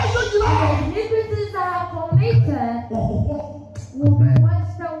iniquities I have committed will be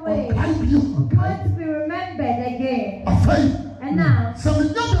washed away, not to be remembered again. And now, if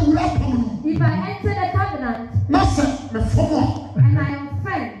I enter the covenant and I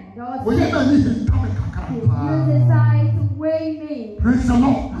offend or sin, He will use His eye to weigh me. Praise the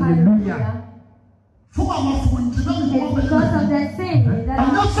Lord. Hallelujah. It's because of the sin that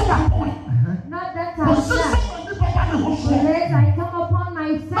I've done, not that I've done. Unless I come upon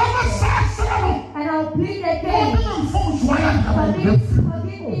myself and I'll plead again,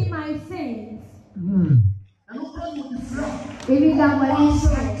 forgive me my sins. Even that when He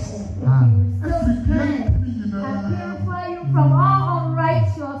says, He will still cleanse and purify you from all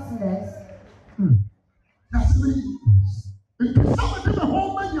unrighteousness.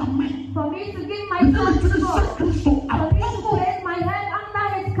 For me to give myself to God, for me to place my head under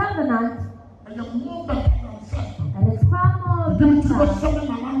His covenant, and it's far more better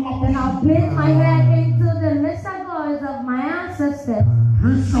than I'll place my head into the reservoirs of my ancestors.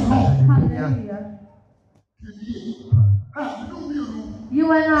 Hallelujah.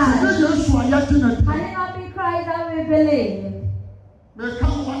 You and I, had it not been Christ that we believe. You would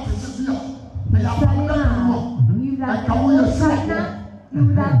have been pregnant, you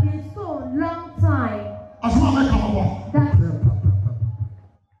would have been stoned time as one like that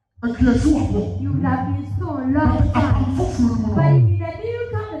you have been so long time. But in the new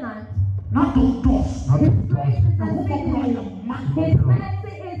covenant, not those doors. His grace is unlimited. His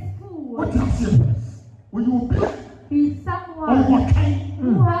mercy is full. What you say? When you obey, He's someone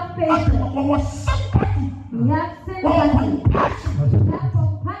who has patience. He has sympathy. He has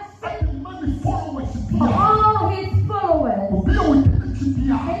compassion for all his followers.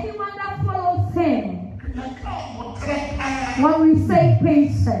 Anyone that follows him. When we say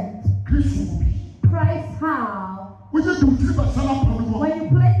patient, Christ how? When you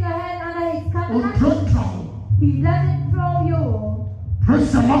place your hand under his covenant, he doesn't throw you.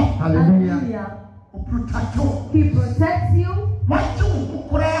 Praise the Lord. Hallelujah. He protects you. Even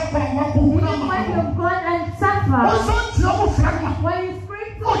when you've gone and suffered, when you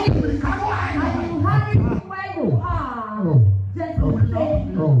spring to him and you have it where you are, just to save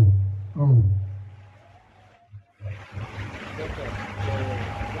you.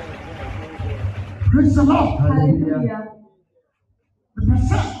 Praise the Lord. Hallelujah.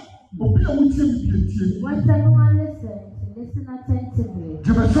 Once everyone listen attentively.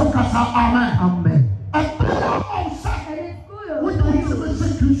 Amen. It is good for you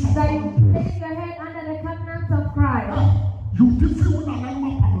that you place your head under the covenant of Christ.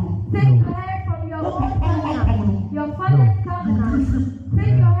 Take your head from your own covenant, your father's covenant.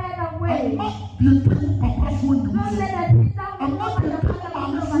 Take your head away. Don't let the things that will come over your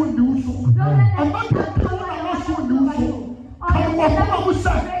father over you. Don't let the things that will come over your father over you. Or the things that will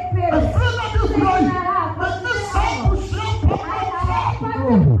break parents.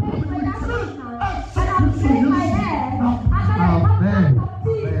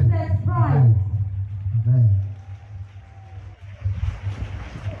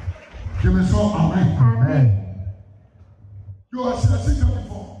 Give me so amen. Amen. You are saying that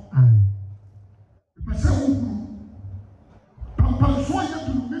before.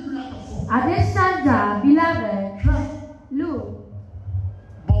 At this time, beloved, look,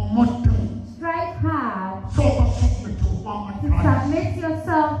 strive hard to submit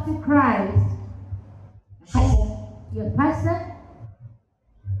yourself to Christ. Your pastor,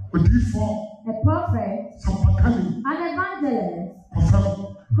 a prophet, an evangelist,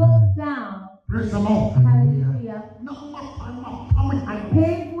 go down. Praise the Lord. Hallelujah. And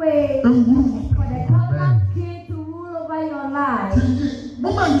pave way for the covenant king to rule over your life. The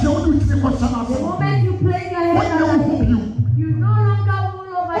moment you place your head on him, you no longer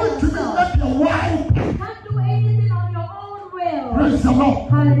rule over yourself. You can't do anything on your own will. Praise the Lord.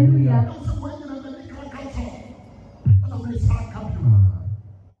 Hallelujah.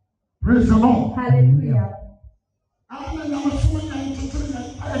 Praise the Lord. Hallelujah.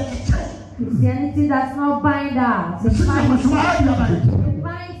 Christianity does not bind us. It binds us.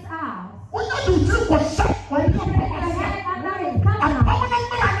 When you place your head under his covenant,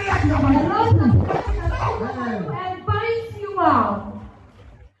 the Lord has and binds you out.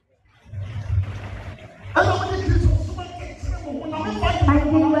 I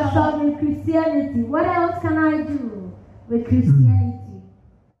think we're solving Christianity. What else can I do with Christianity?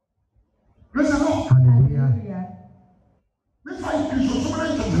 Hallelujah.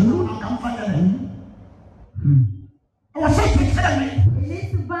 It needs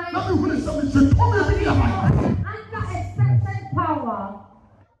to bind you under a certain power.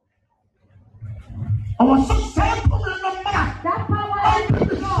 That power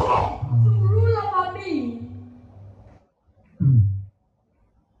is God to rule over me.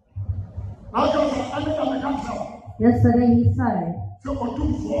 Yesterday he said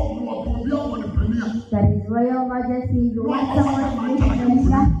that His Royal Majesty, the one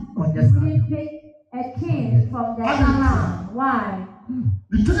someone didn't pick a king from the land. Why?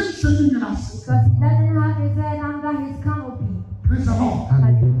 Because he doesn't have his head under his canopy.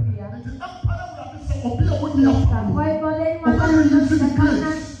 Hallelujah. That's why God anyone that uses the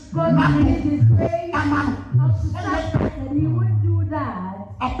covenant, God uses his grace up to such that he wouldn't do that.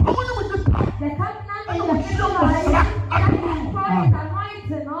 The covenant is the Israelite that is Christ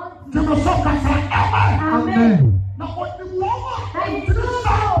anointed unto. Amen. And you know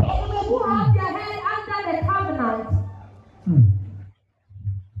who have their head under the covenant.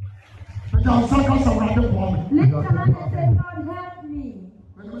 Lift your hand and say, Lord, help me.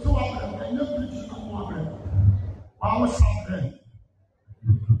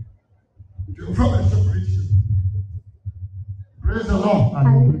 Praise the Lord.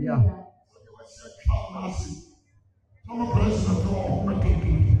 Hallelujah.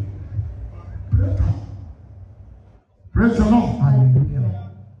 Praise the Lord. Hallelujah.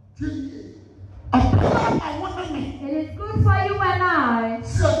 It is good for you and I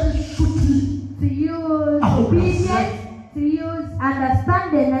to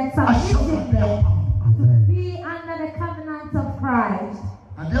understanding and submitting them to be under the covenant of Christ.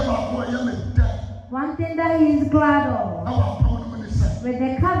 One thing that he is glad of with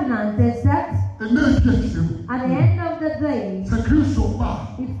the covenant is that at the end of the day,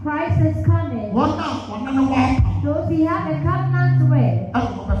 if Christ is coming, those he have a covenant with,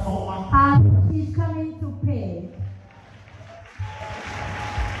 he's coming to pay.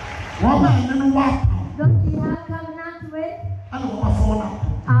 Those he have covenant with, are the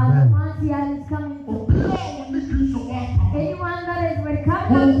ones he is coming to pay. Anyone that is with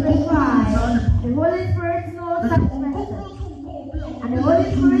covenant with Christ, the Holy Spirit knows such message. And the Holy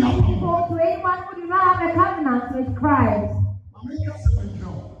Spirit is people to anyone who do not have a covenant with Christ.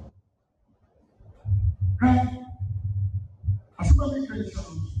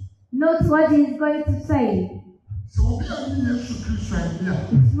 Note what he is going to say.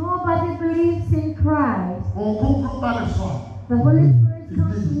 If nobody believes in Christ, the Holy Spirit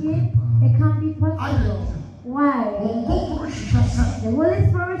comes to him, it can't be possible. Why? The Holy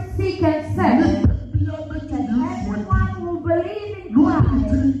Spirit seeks and says that everyone who believes in Christ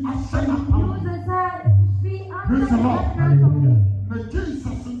uses her to be under the covenant of him. Jesus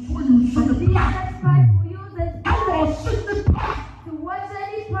Christ who uses blood to wash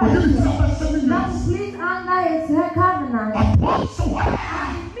any person that please under his covenant. And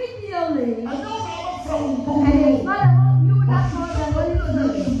immediately, and it's not among you that know the Holy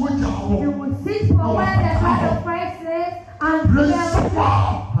Spirit. You will sit for where the blood of Christ is and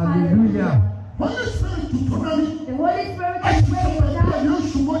hallelujah. The Holy Spirit is where is that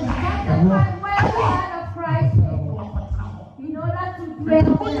where the blood of Christ is. In order to dwell there.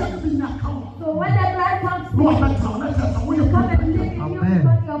 So when the blood comes to you, you come and live in you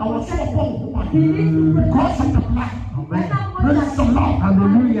because you are protected. He needs to protect you. Praise the Lord.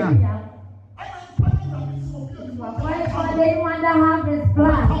 Hallelujah. For anyone that has his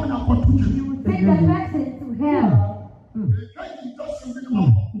blood, you will take the person to hell.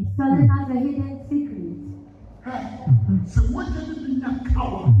 He's telling us a hidden secret.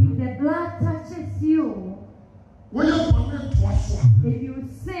 If the blood touches you, if you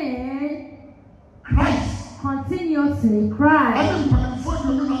sin continuously, Christ, and the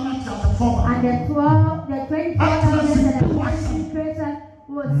 24 elders and the administrator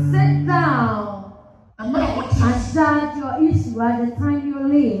will sit down and judge your issue at the time you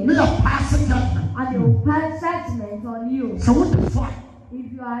leave, and they will pass judgment on you.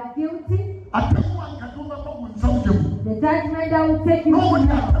 If you are guilty, the judgment that will take you to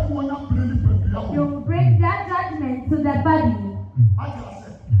hell, you will bring that judgment to the body.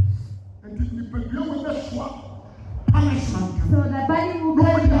 So the body will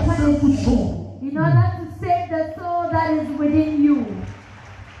carry the punishment in order to save the soul that is within you.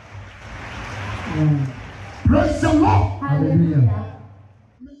 Praise the Lord. Hallelujah.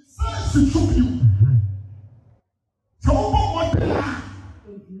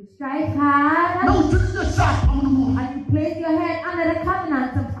 If you strive hard and you place your head under the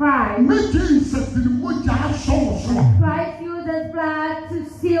covenant of Christ, Christ uses blood to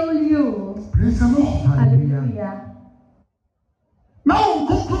seal you. Praise the Lord. Hallelujah. Now, and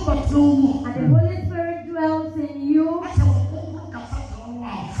the Holy Spirit dwells in you.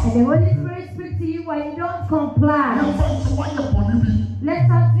 And the Holy Spirit speaks to you when you don't comply.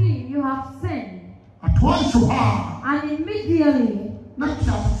 Let's assume you have sinned. And immediately, the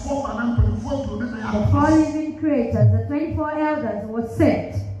 4 living creatures, the 24 elders, were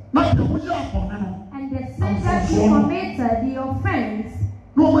set. And the sin that you committed, the offense,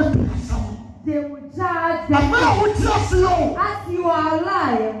 they will judge them as you are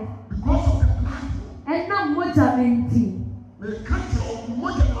alive. And not much of it.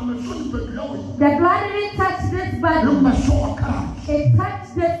 The blood didn't touch this body. It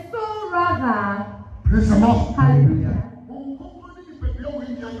touched the soul rather. Praise the Lord. Hallelujah.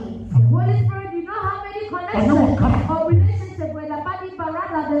 The Holy Spirit did not have any connection or relationship with the body, but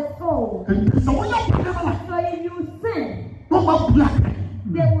rather the soul. So if you sin,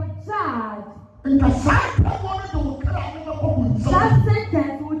 they will charge. That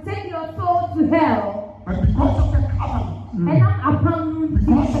sentence will take your soul to hell. But because of the covenant, and not upon you,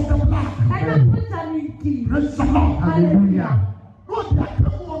 because of the blood, and not put them in peace. Praise the Lord. Hallelujah. They will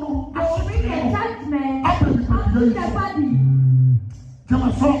bring a judgment onto the body.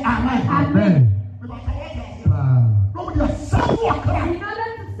 Amen. Amen. In order to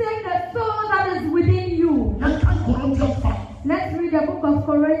save the soul that is within you. Let's read the book of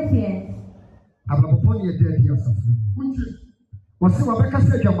Corinthians.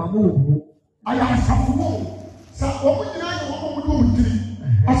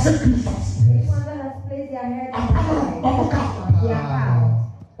 Anyone that has placed their head on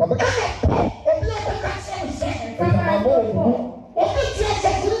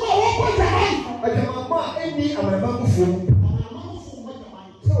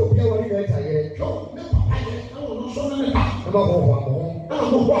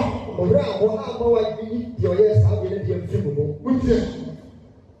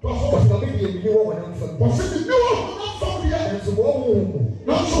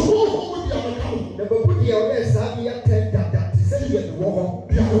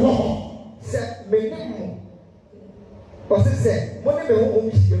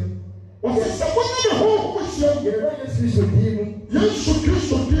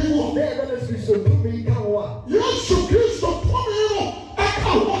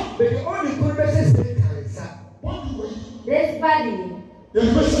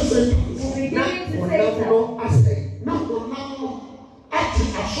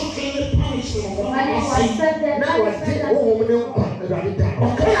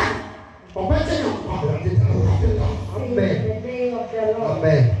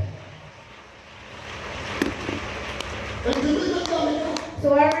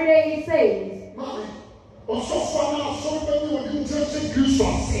So every day he says,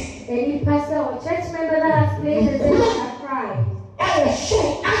 any pastor or church member that has placed his name at Christ, and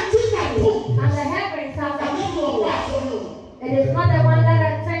the heavens have approved, it is not the one that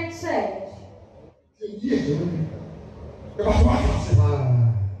attends church.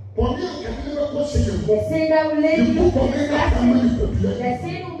 The sin that will lead you to destruction, the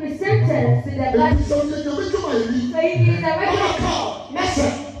sin will be sentenced to the blood. So if he is a regular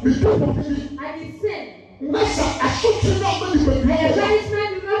and he sin, and the punishment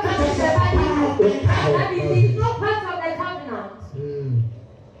will not come to the body, that means he is not part of the covenant.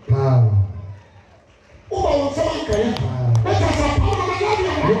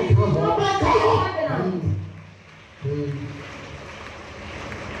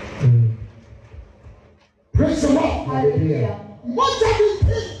 Praise the Lord. Hallelujah.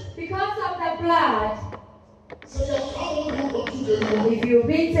 Because of the blood, if you've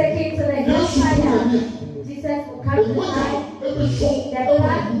been taken to the hellfire, Jesus will come to life. The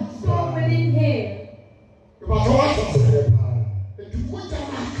blood will sow within him.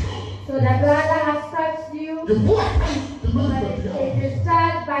 So the blood that has touched you, it is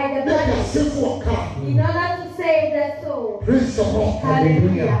touched by the blood in order to save the soul. Praise the Lord.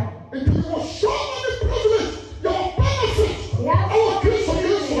 Hallelujah. And you will show me the privilege, your benefit. Our King for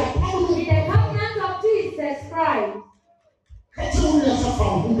you, in the covenant of Jesus Christ. So the one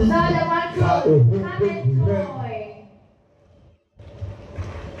called come and joy.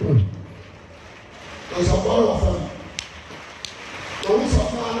 There's a lot of them. There is a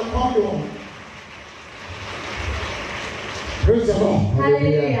man of God. Praise the Lord.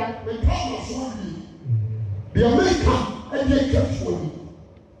 Hallelujah. The promise will be the American and the careful.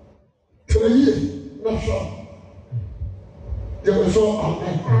 To the year, not sure. There was all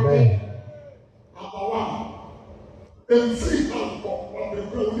amen. Awuah. And free hand for what the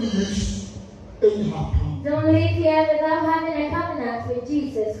glory is. Don't live here without having a covenant with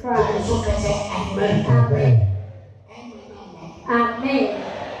Jesus Christ. Amen. Amen. Amen.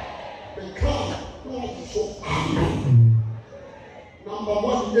 Because God is so amen. Number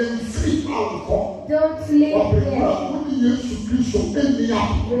one, in free hand for. Don't live here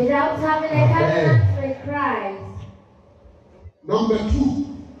without having a covenant with Christ. Number two,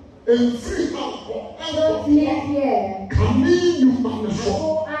 in free hand for. Don't live here. Go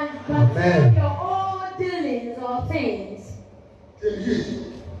and control your own dealings or things.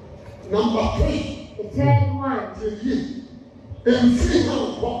 Number three, The third one. in free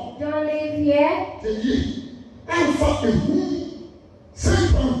hand for. Don't live here. And for the whom,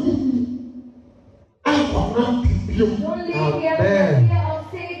 Satan whom, and for not to you. Don't live here with the fear of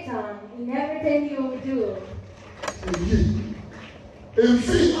Satan in everything you do. In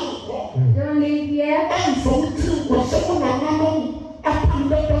free hand for. Don't live here. And for you, was someone upon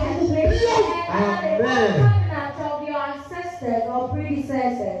the Place your hand on the covenant of your ancestors or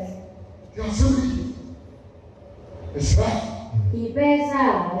predecessors. It's right. He bears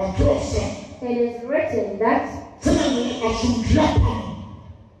out. What you say. It is written that he's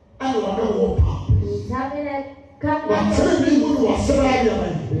having a covenant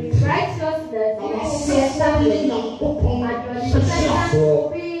with righteousness. He will be established, and your descendants will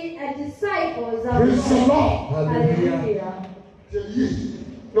be a disciples of God. Hallelujah.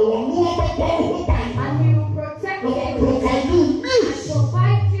 And he will protect you and provide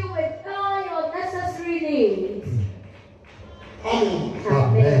you with all your necessary needs.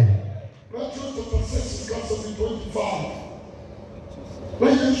 Amen. Matthew chapter 6, verse 25.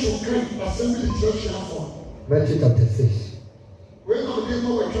 When you should come, assembly church for. Matthew chapter 6. When again,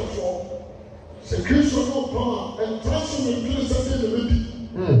 no one can fall. The Christian no power and transfer in place of the baby.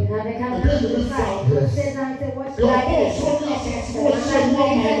 You have a kind of fight. What says I said, what's the idea?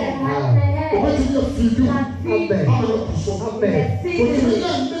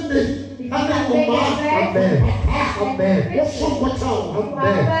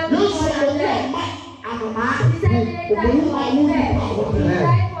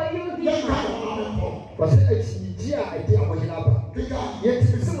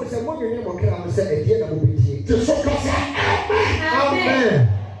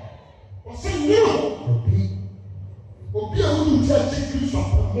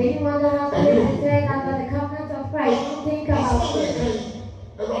 Anyone that has been said under the covenant of Christ, think about it.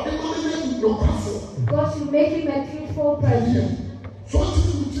 God should make him a truthful person.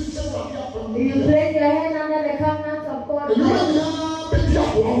 You place your hand under the covenant of God.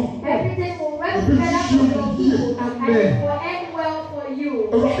 Everything will work together for your good and it will end well for you.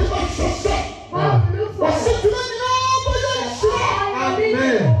 God will look for you. All your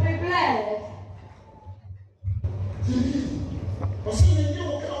living will be blessed.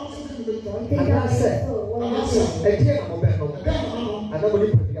 Don't think about it.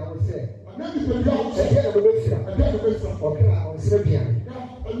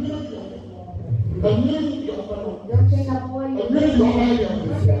 Don't think about what you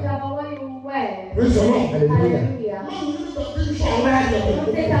think about what you wear. Hallelujah.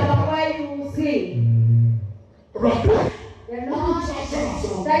 Don't think about where you will sleep. The Lord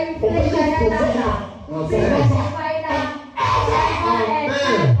that you place your hand under will provide and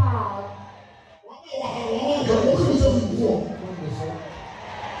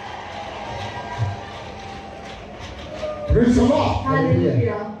praise the Lord.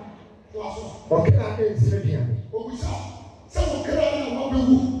 Hallelujah. Okay, I can see it. Some cry,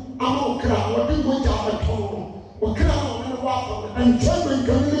 I'm cry, what do you want to tell? What cry, and children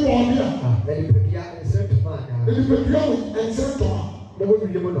coming on here. Let it be a certain man. Let it be young and certain. What will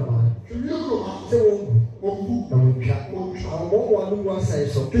you want to man? So, I won't want to say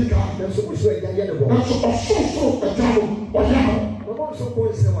so. Take out the so sweet and yellow. That's so a job. What happened? I want some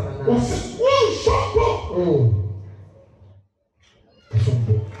points. Oh.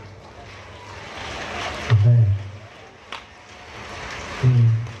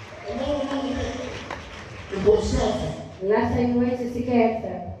 Last time we went to seek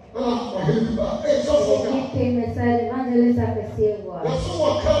after. He came and said, Evangelist, Awuah.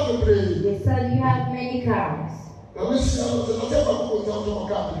 He said, you have many cars.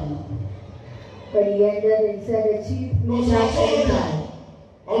 But he ended and said, the chief priest has many cars.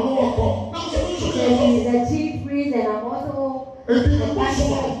 The chief priest, and I'm also a pastor.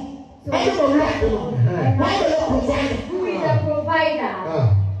 So who is the provider?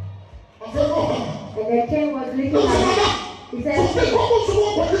 And the king was looking at him. He said, I can go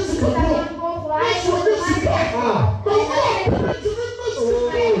for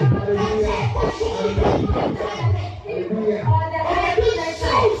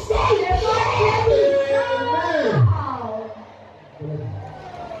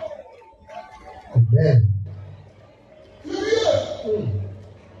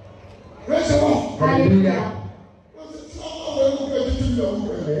Hallelujah.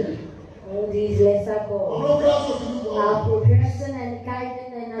 All these lesser goals are progression and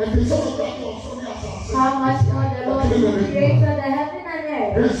guidance and how much more the Lord is creator the heaven and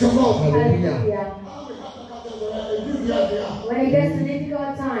earth. Hallelujah. When it gets to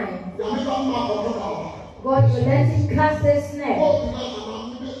difficult time, God will let him cast a snare.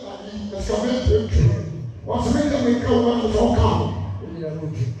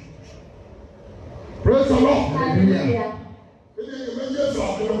 Praise the Lord. Hallelujah.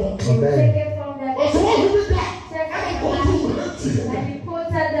 Take it from the and he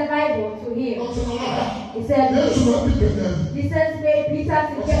quoted the Bible to him. He said, Jesus made Peter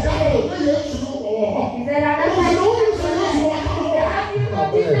to get saved. He said, have you know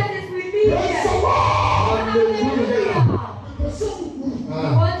Jesus is with me here? Hallelujah. He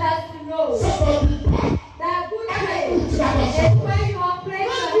wants us to know that good place is where you are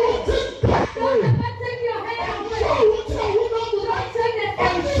placed your head. Don't ever take your head away. Don't take the head.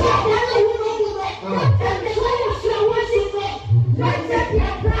 Don't take the head. Don't take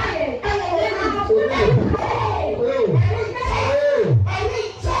your pride. Then I will put them away.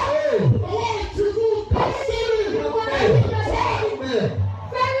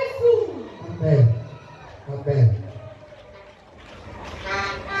 Very soon. Amen.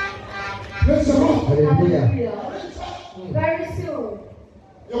 Praise the Lord. Hallelujah. Very soon.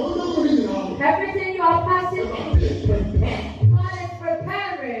 Everything you are passing through, God is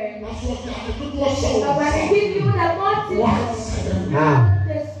preparing. But when He gives you the multitude, not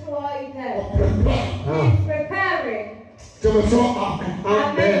destroy them. He's preparing.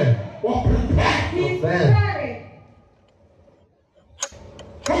 Amen. He's preparing.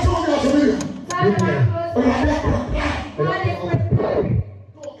 God is preparing.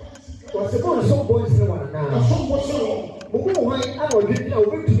 Was the boy so boys in one now? Why I will get now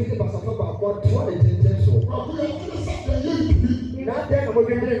to get the Passover about what 20 10 so. Not then I will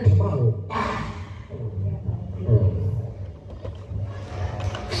get it tomorrow.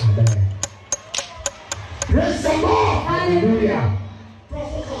 Praise the Lord. Hallelujah.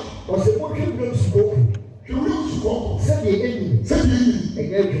 Was the boy who spoke? Said the enemy. And so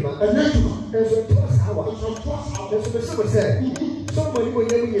it was our. That's what the super said. Somebody will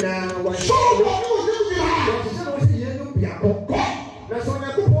never get out. That's when I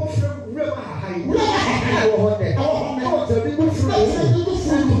go home from River High.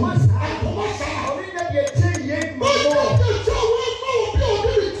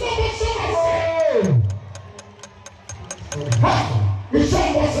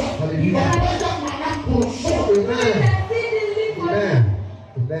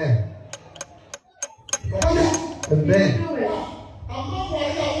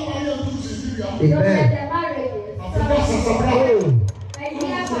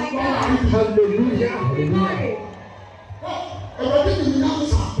 Hallelujah.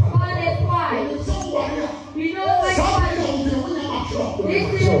 You know why? This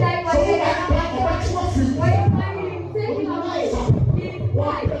is like what you have taking away. His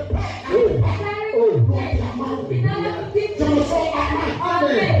wife.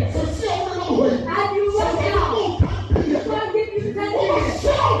 And you walk out. God give you 10 minutes.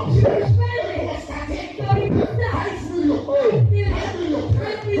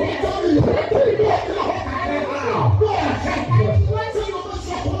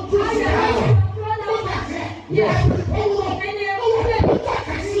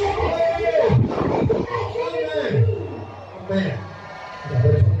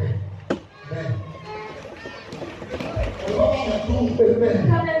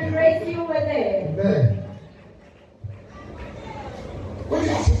 Come and raise you with it.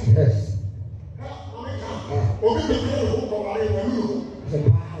 Yes.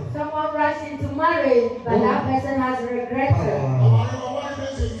 Someone rushed into marriage, but that person has regretted.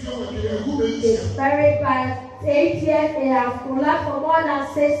 It's buried by 8 years in our school for more than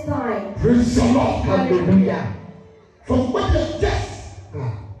 6 times. Praise the Lord. Hallelujah. From what is death,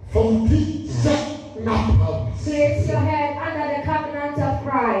 from the death now. Place your head under the covenant of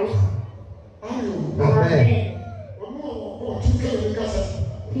Christ. Amen.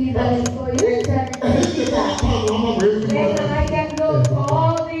 He that is for you, then I can go for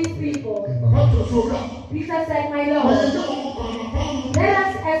all these people. Peter said, my Lord, let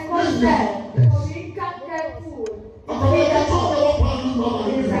us escort them, for we can't get food. It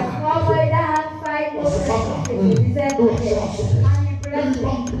is a cowboy that has 5 more. He said, okay. And he blessed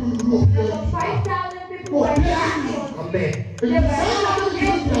him. 5,000 people were here. Amen. They were not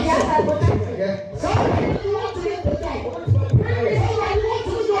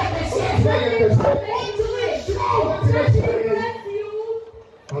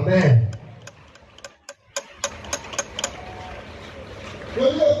Amen.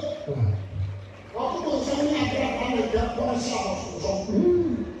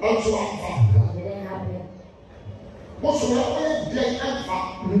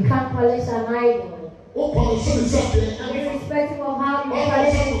 You can't polish an idol. Irrespective of how you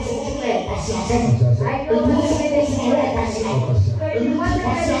polish it, I know what the finish is. So if you want to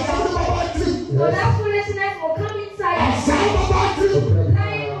get it out, so that foolishness will come inside you.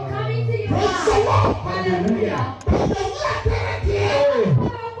 Lying will come into your mind. Hallelujah.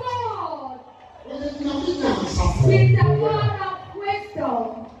 He's the word of wisdom.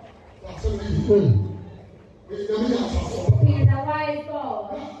 He's a wise God.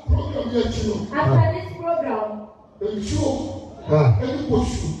 After this program,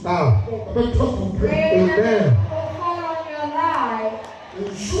 pray that will fall on your life. The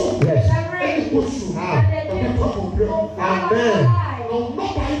rain and the dew will fall on your life. And your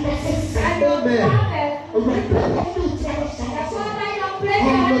promise, the Father, your place on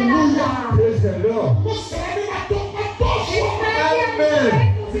your life. Praise the Lord. His mercy and His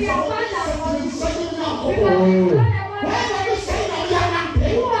grace will be abundant for you. Because He's not a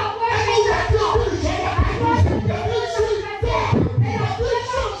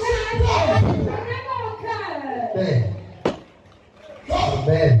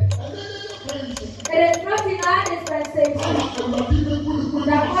Amen. It is not in our dispensation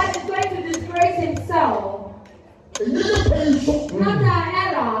that God is going to disgrace Himself. Not our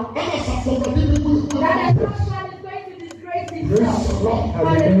error. That is not God is going to disgrace Himself. himself.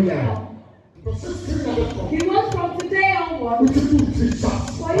 Hallelujah. He wants from today onwards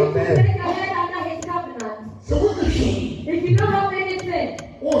for you to take your head under his covenant. If you don't have anything,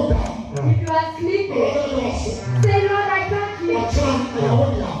 if you are sleeping, say, Lord, I thank you.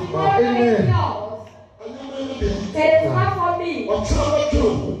 Tomorrow is yours. It is not for me.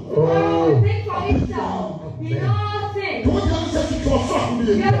 Tomorrow will think for himself. He knows things. You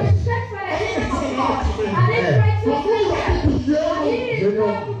have to search for the kingdom of God. And it's right to and he is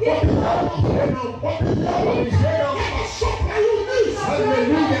going to give you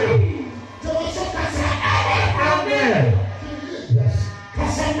Amen.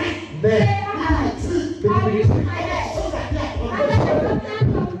 Say, I'll use my head. And the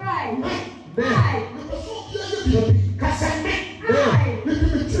covenant of right.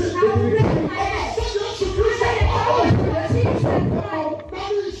 I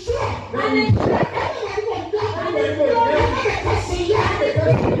will bless my head.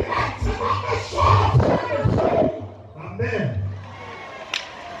 Amen.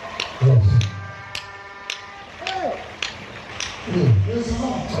 Yes.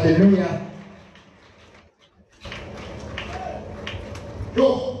 Hallelujah.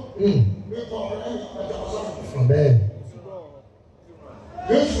 Amen.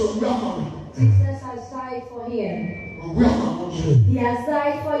 Jesus has died for him. He has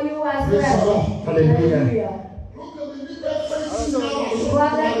died for you as well. Hallelujah.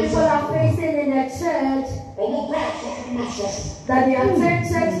 What that people are facing in the church, that they attend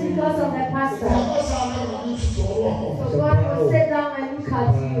church because of the pastor. So God will sit down and look at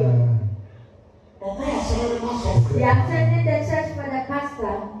you. They are attending the church for the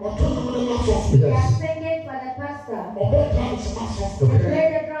pastor. They are singing for the pastor. They play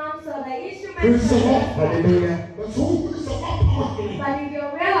the drums or the instruments for the pastor. But if you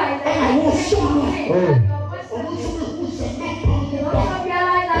realize that you can't sing, that you're worshiping, you also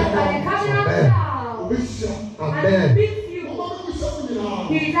realize that by the coming of God, and speak to you,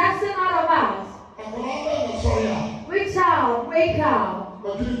 he is asking all of us, which child, wake up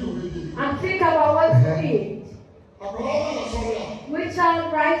and think about what to eat. Which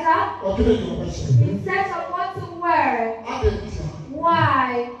child rise up instead of what to wear.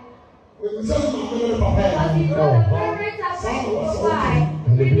 Why? Because you know the parents are going to provide.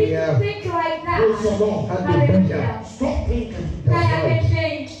 You need to think like that. Hallelujah. Stop thinking. That I can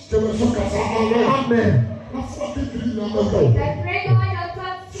change. Amen. That bring all your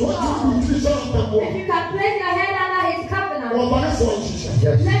thoughts to God. If you can place your head under his covenant,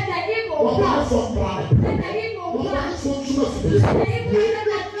 let the evil blood, let the evil blood, let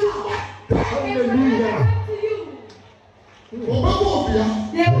the evil Hallelujah. come to you.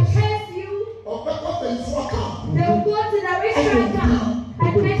 They will curse you. They will go to the restaurant camp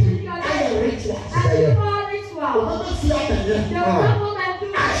and mention your name and do all ritual. They will come home and do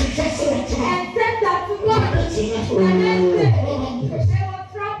it and send that to God. The next day, they will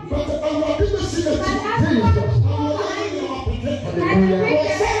trap you. But that's what will go behind you. And you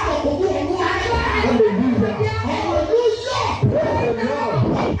pick them up. And go and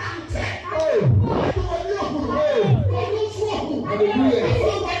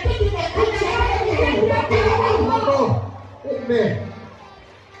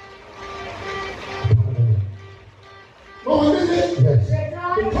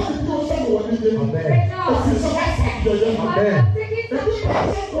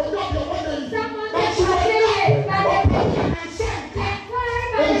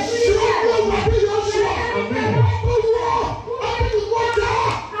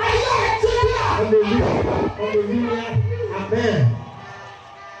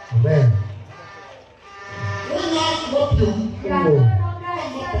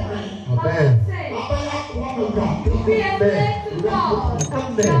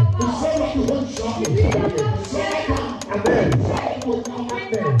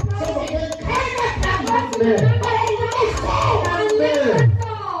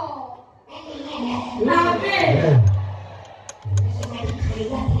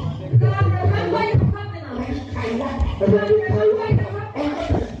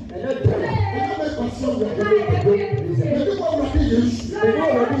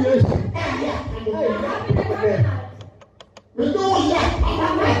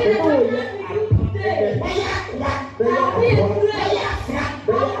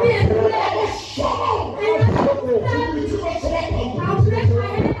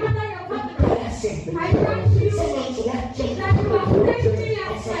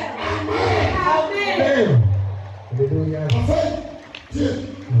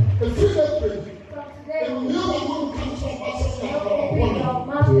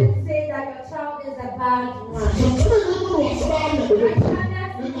Amen.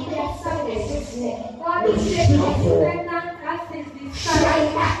 God is taking us pregnant as his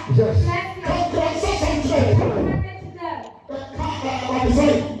disciples. Yes. Bless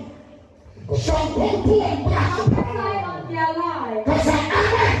them. Prophesy on their lives.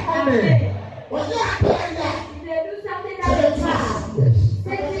 Amen. If they do something that is bad,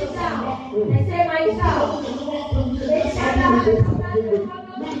 set it down and say, my child, they shall not have to come back to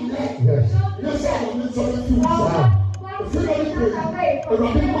follow me. Yes. Don't do that. God will take us away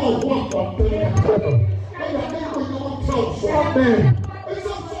from the devil. Amen.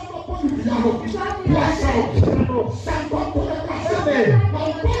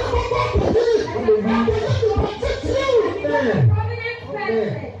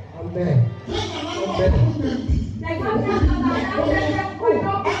 Amen.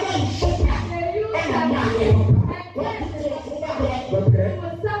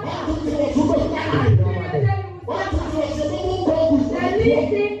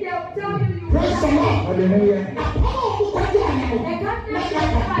 Hallelujah.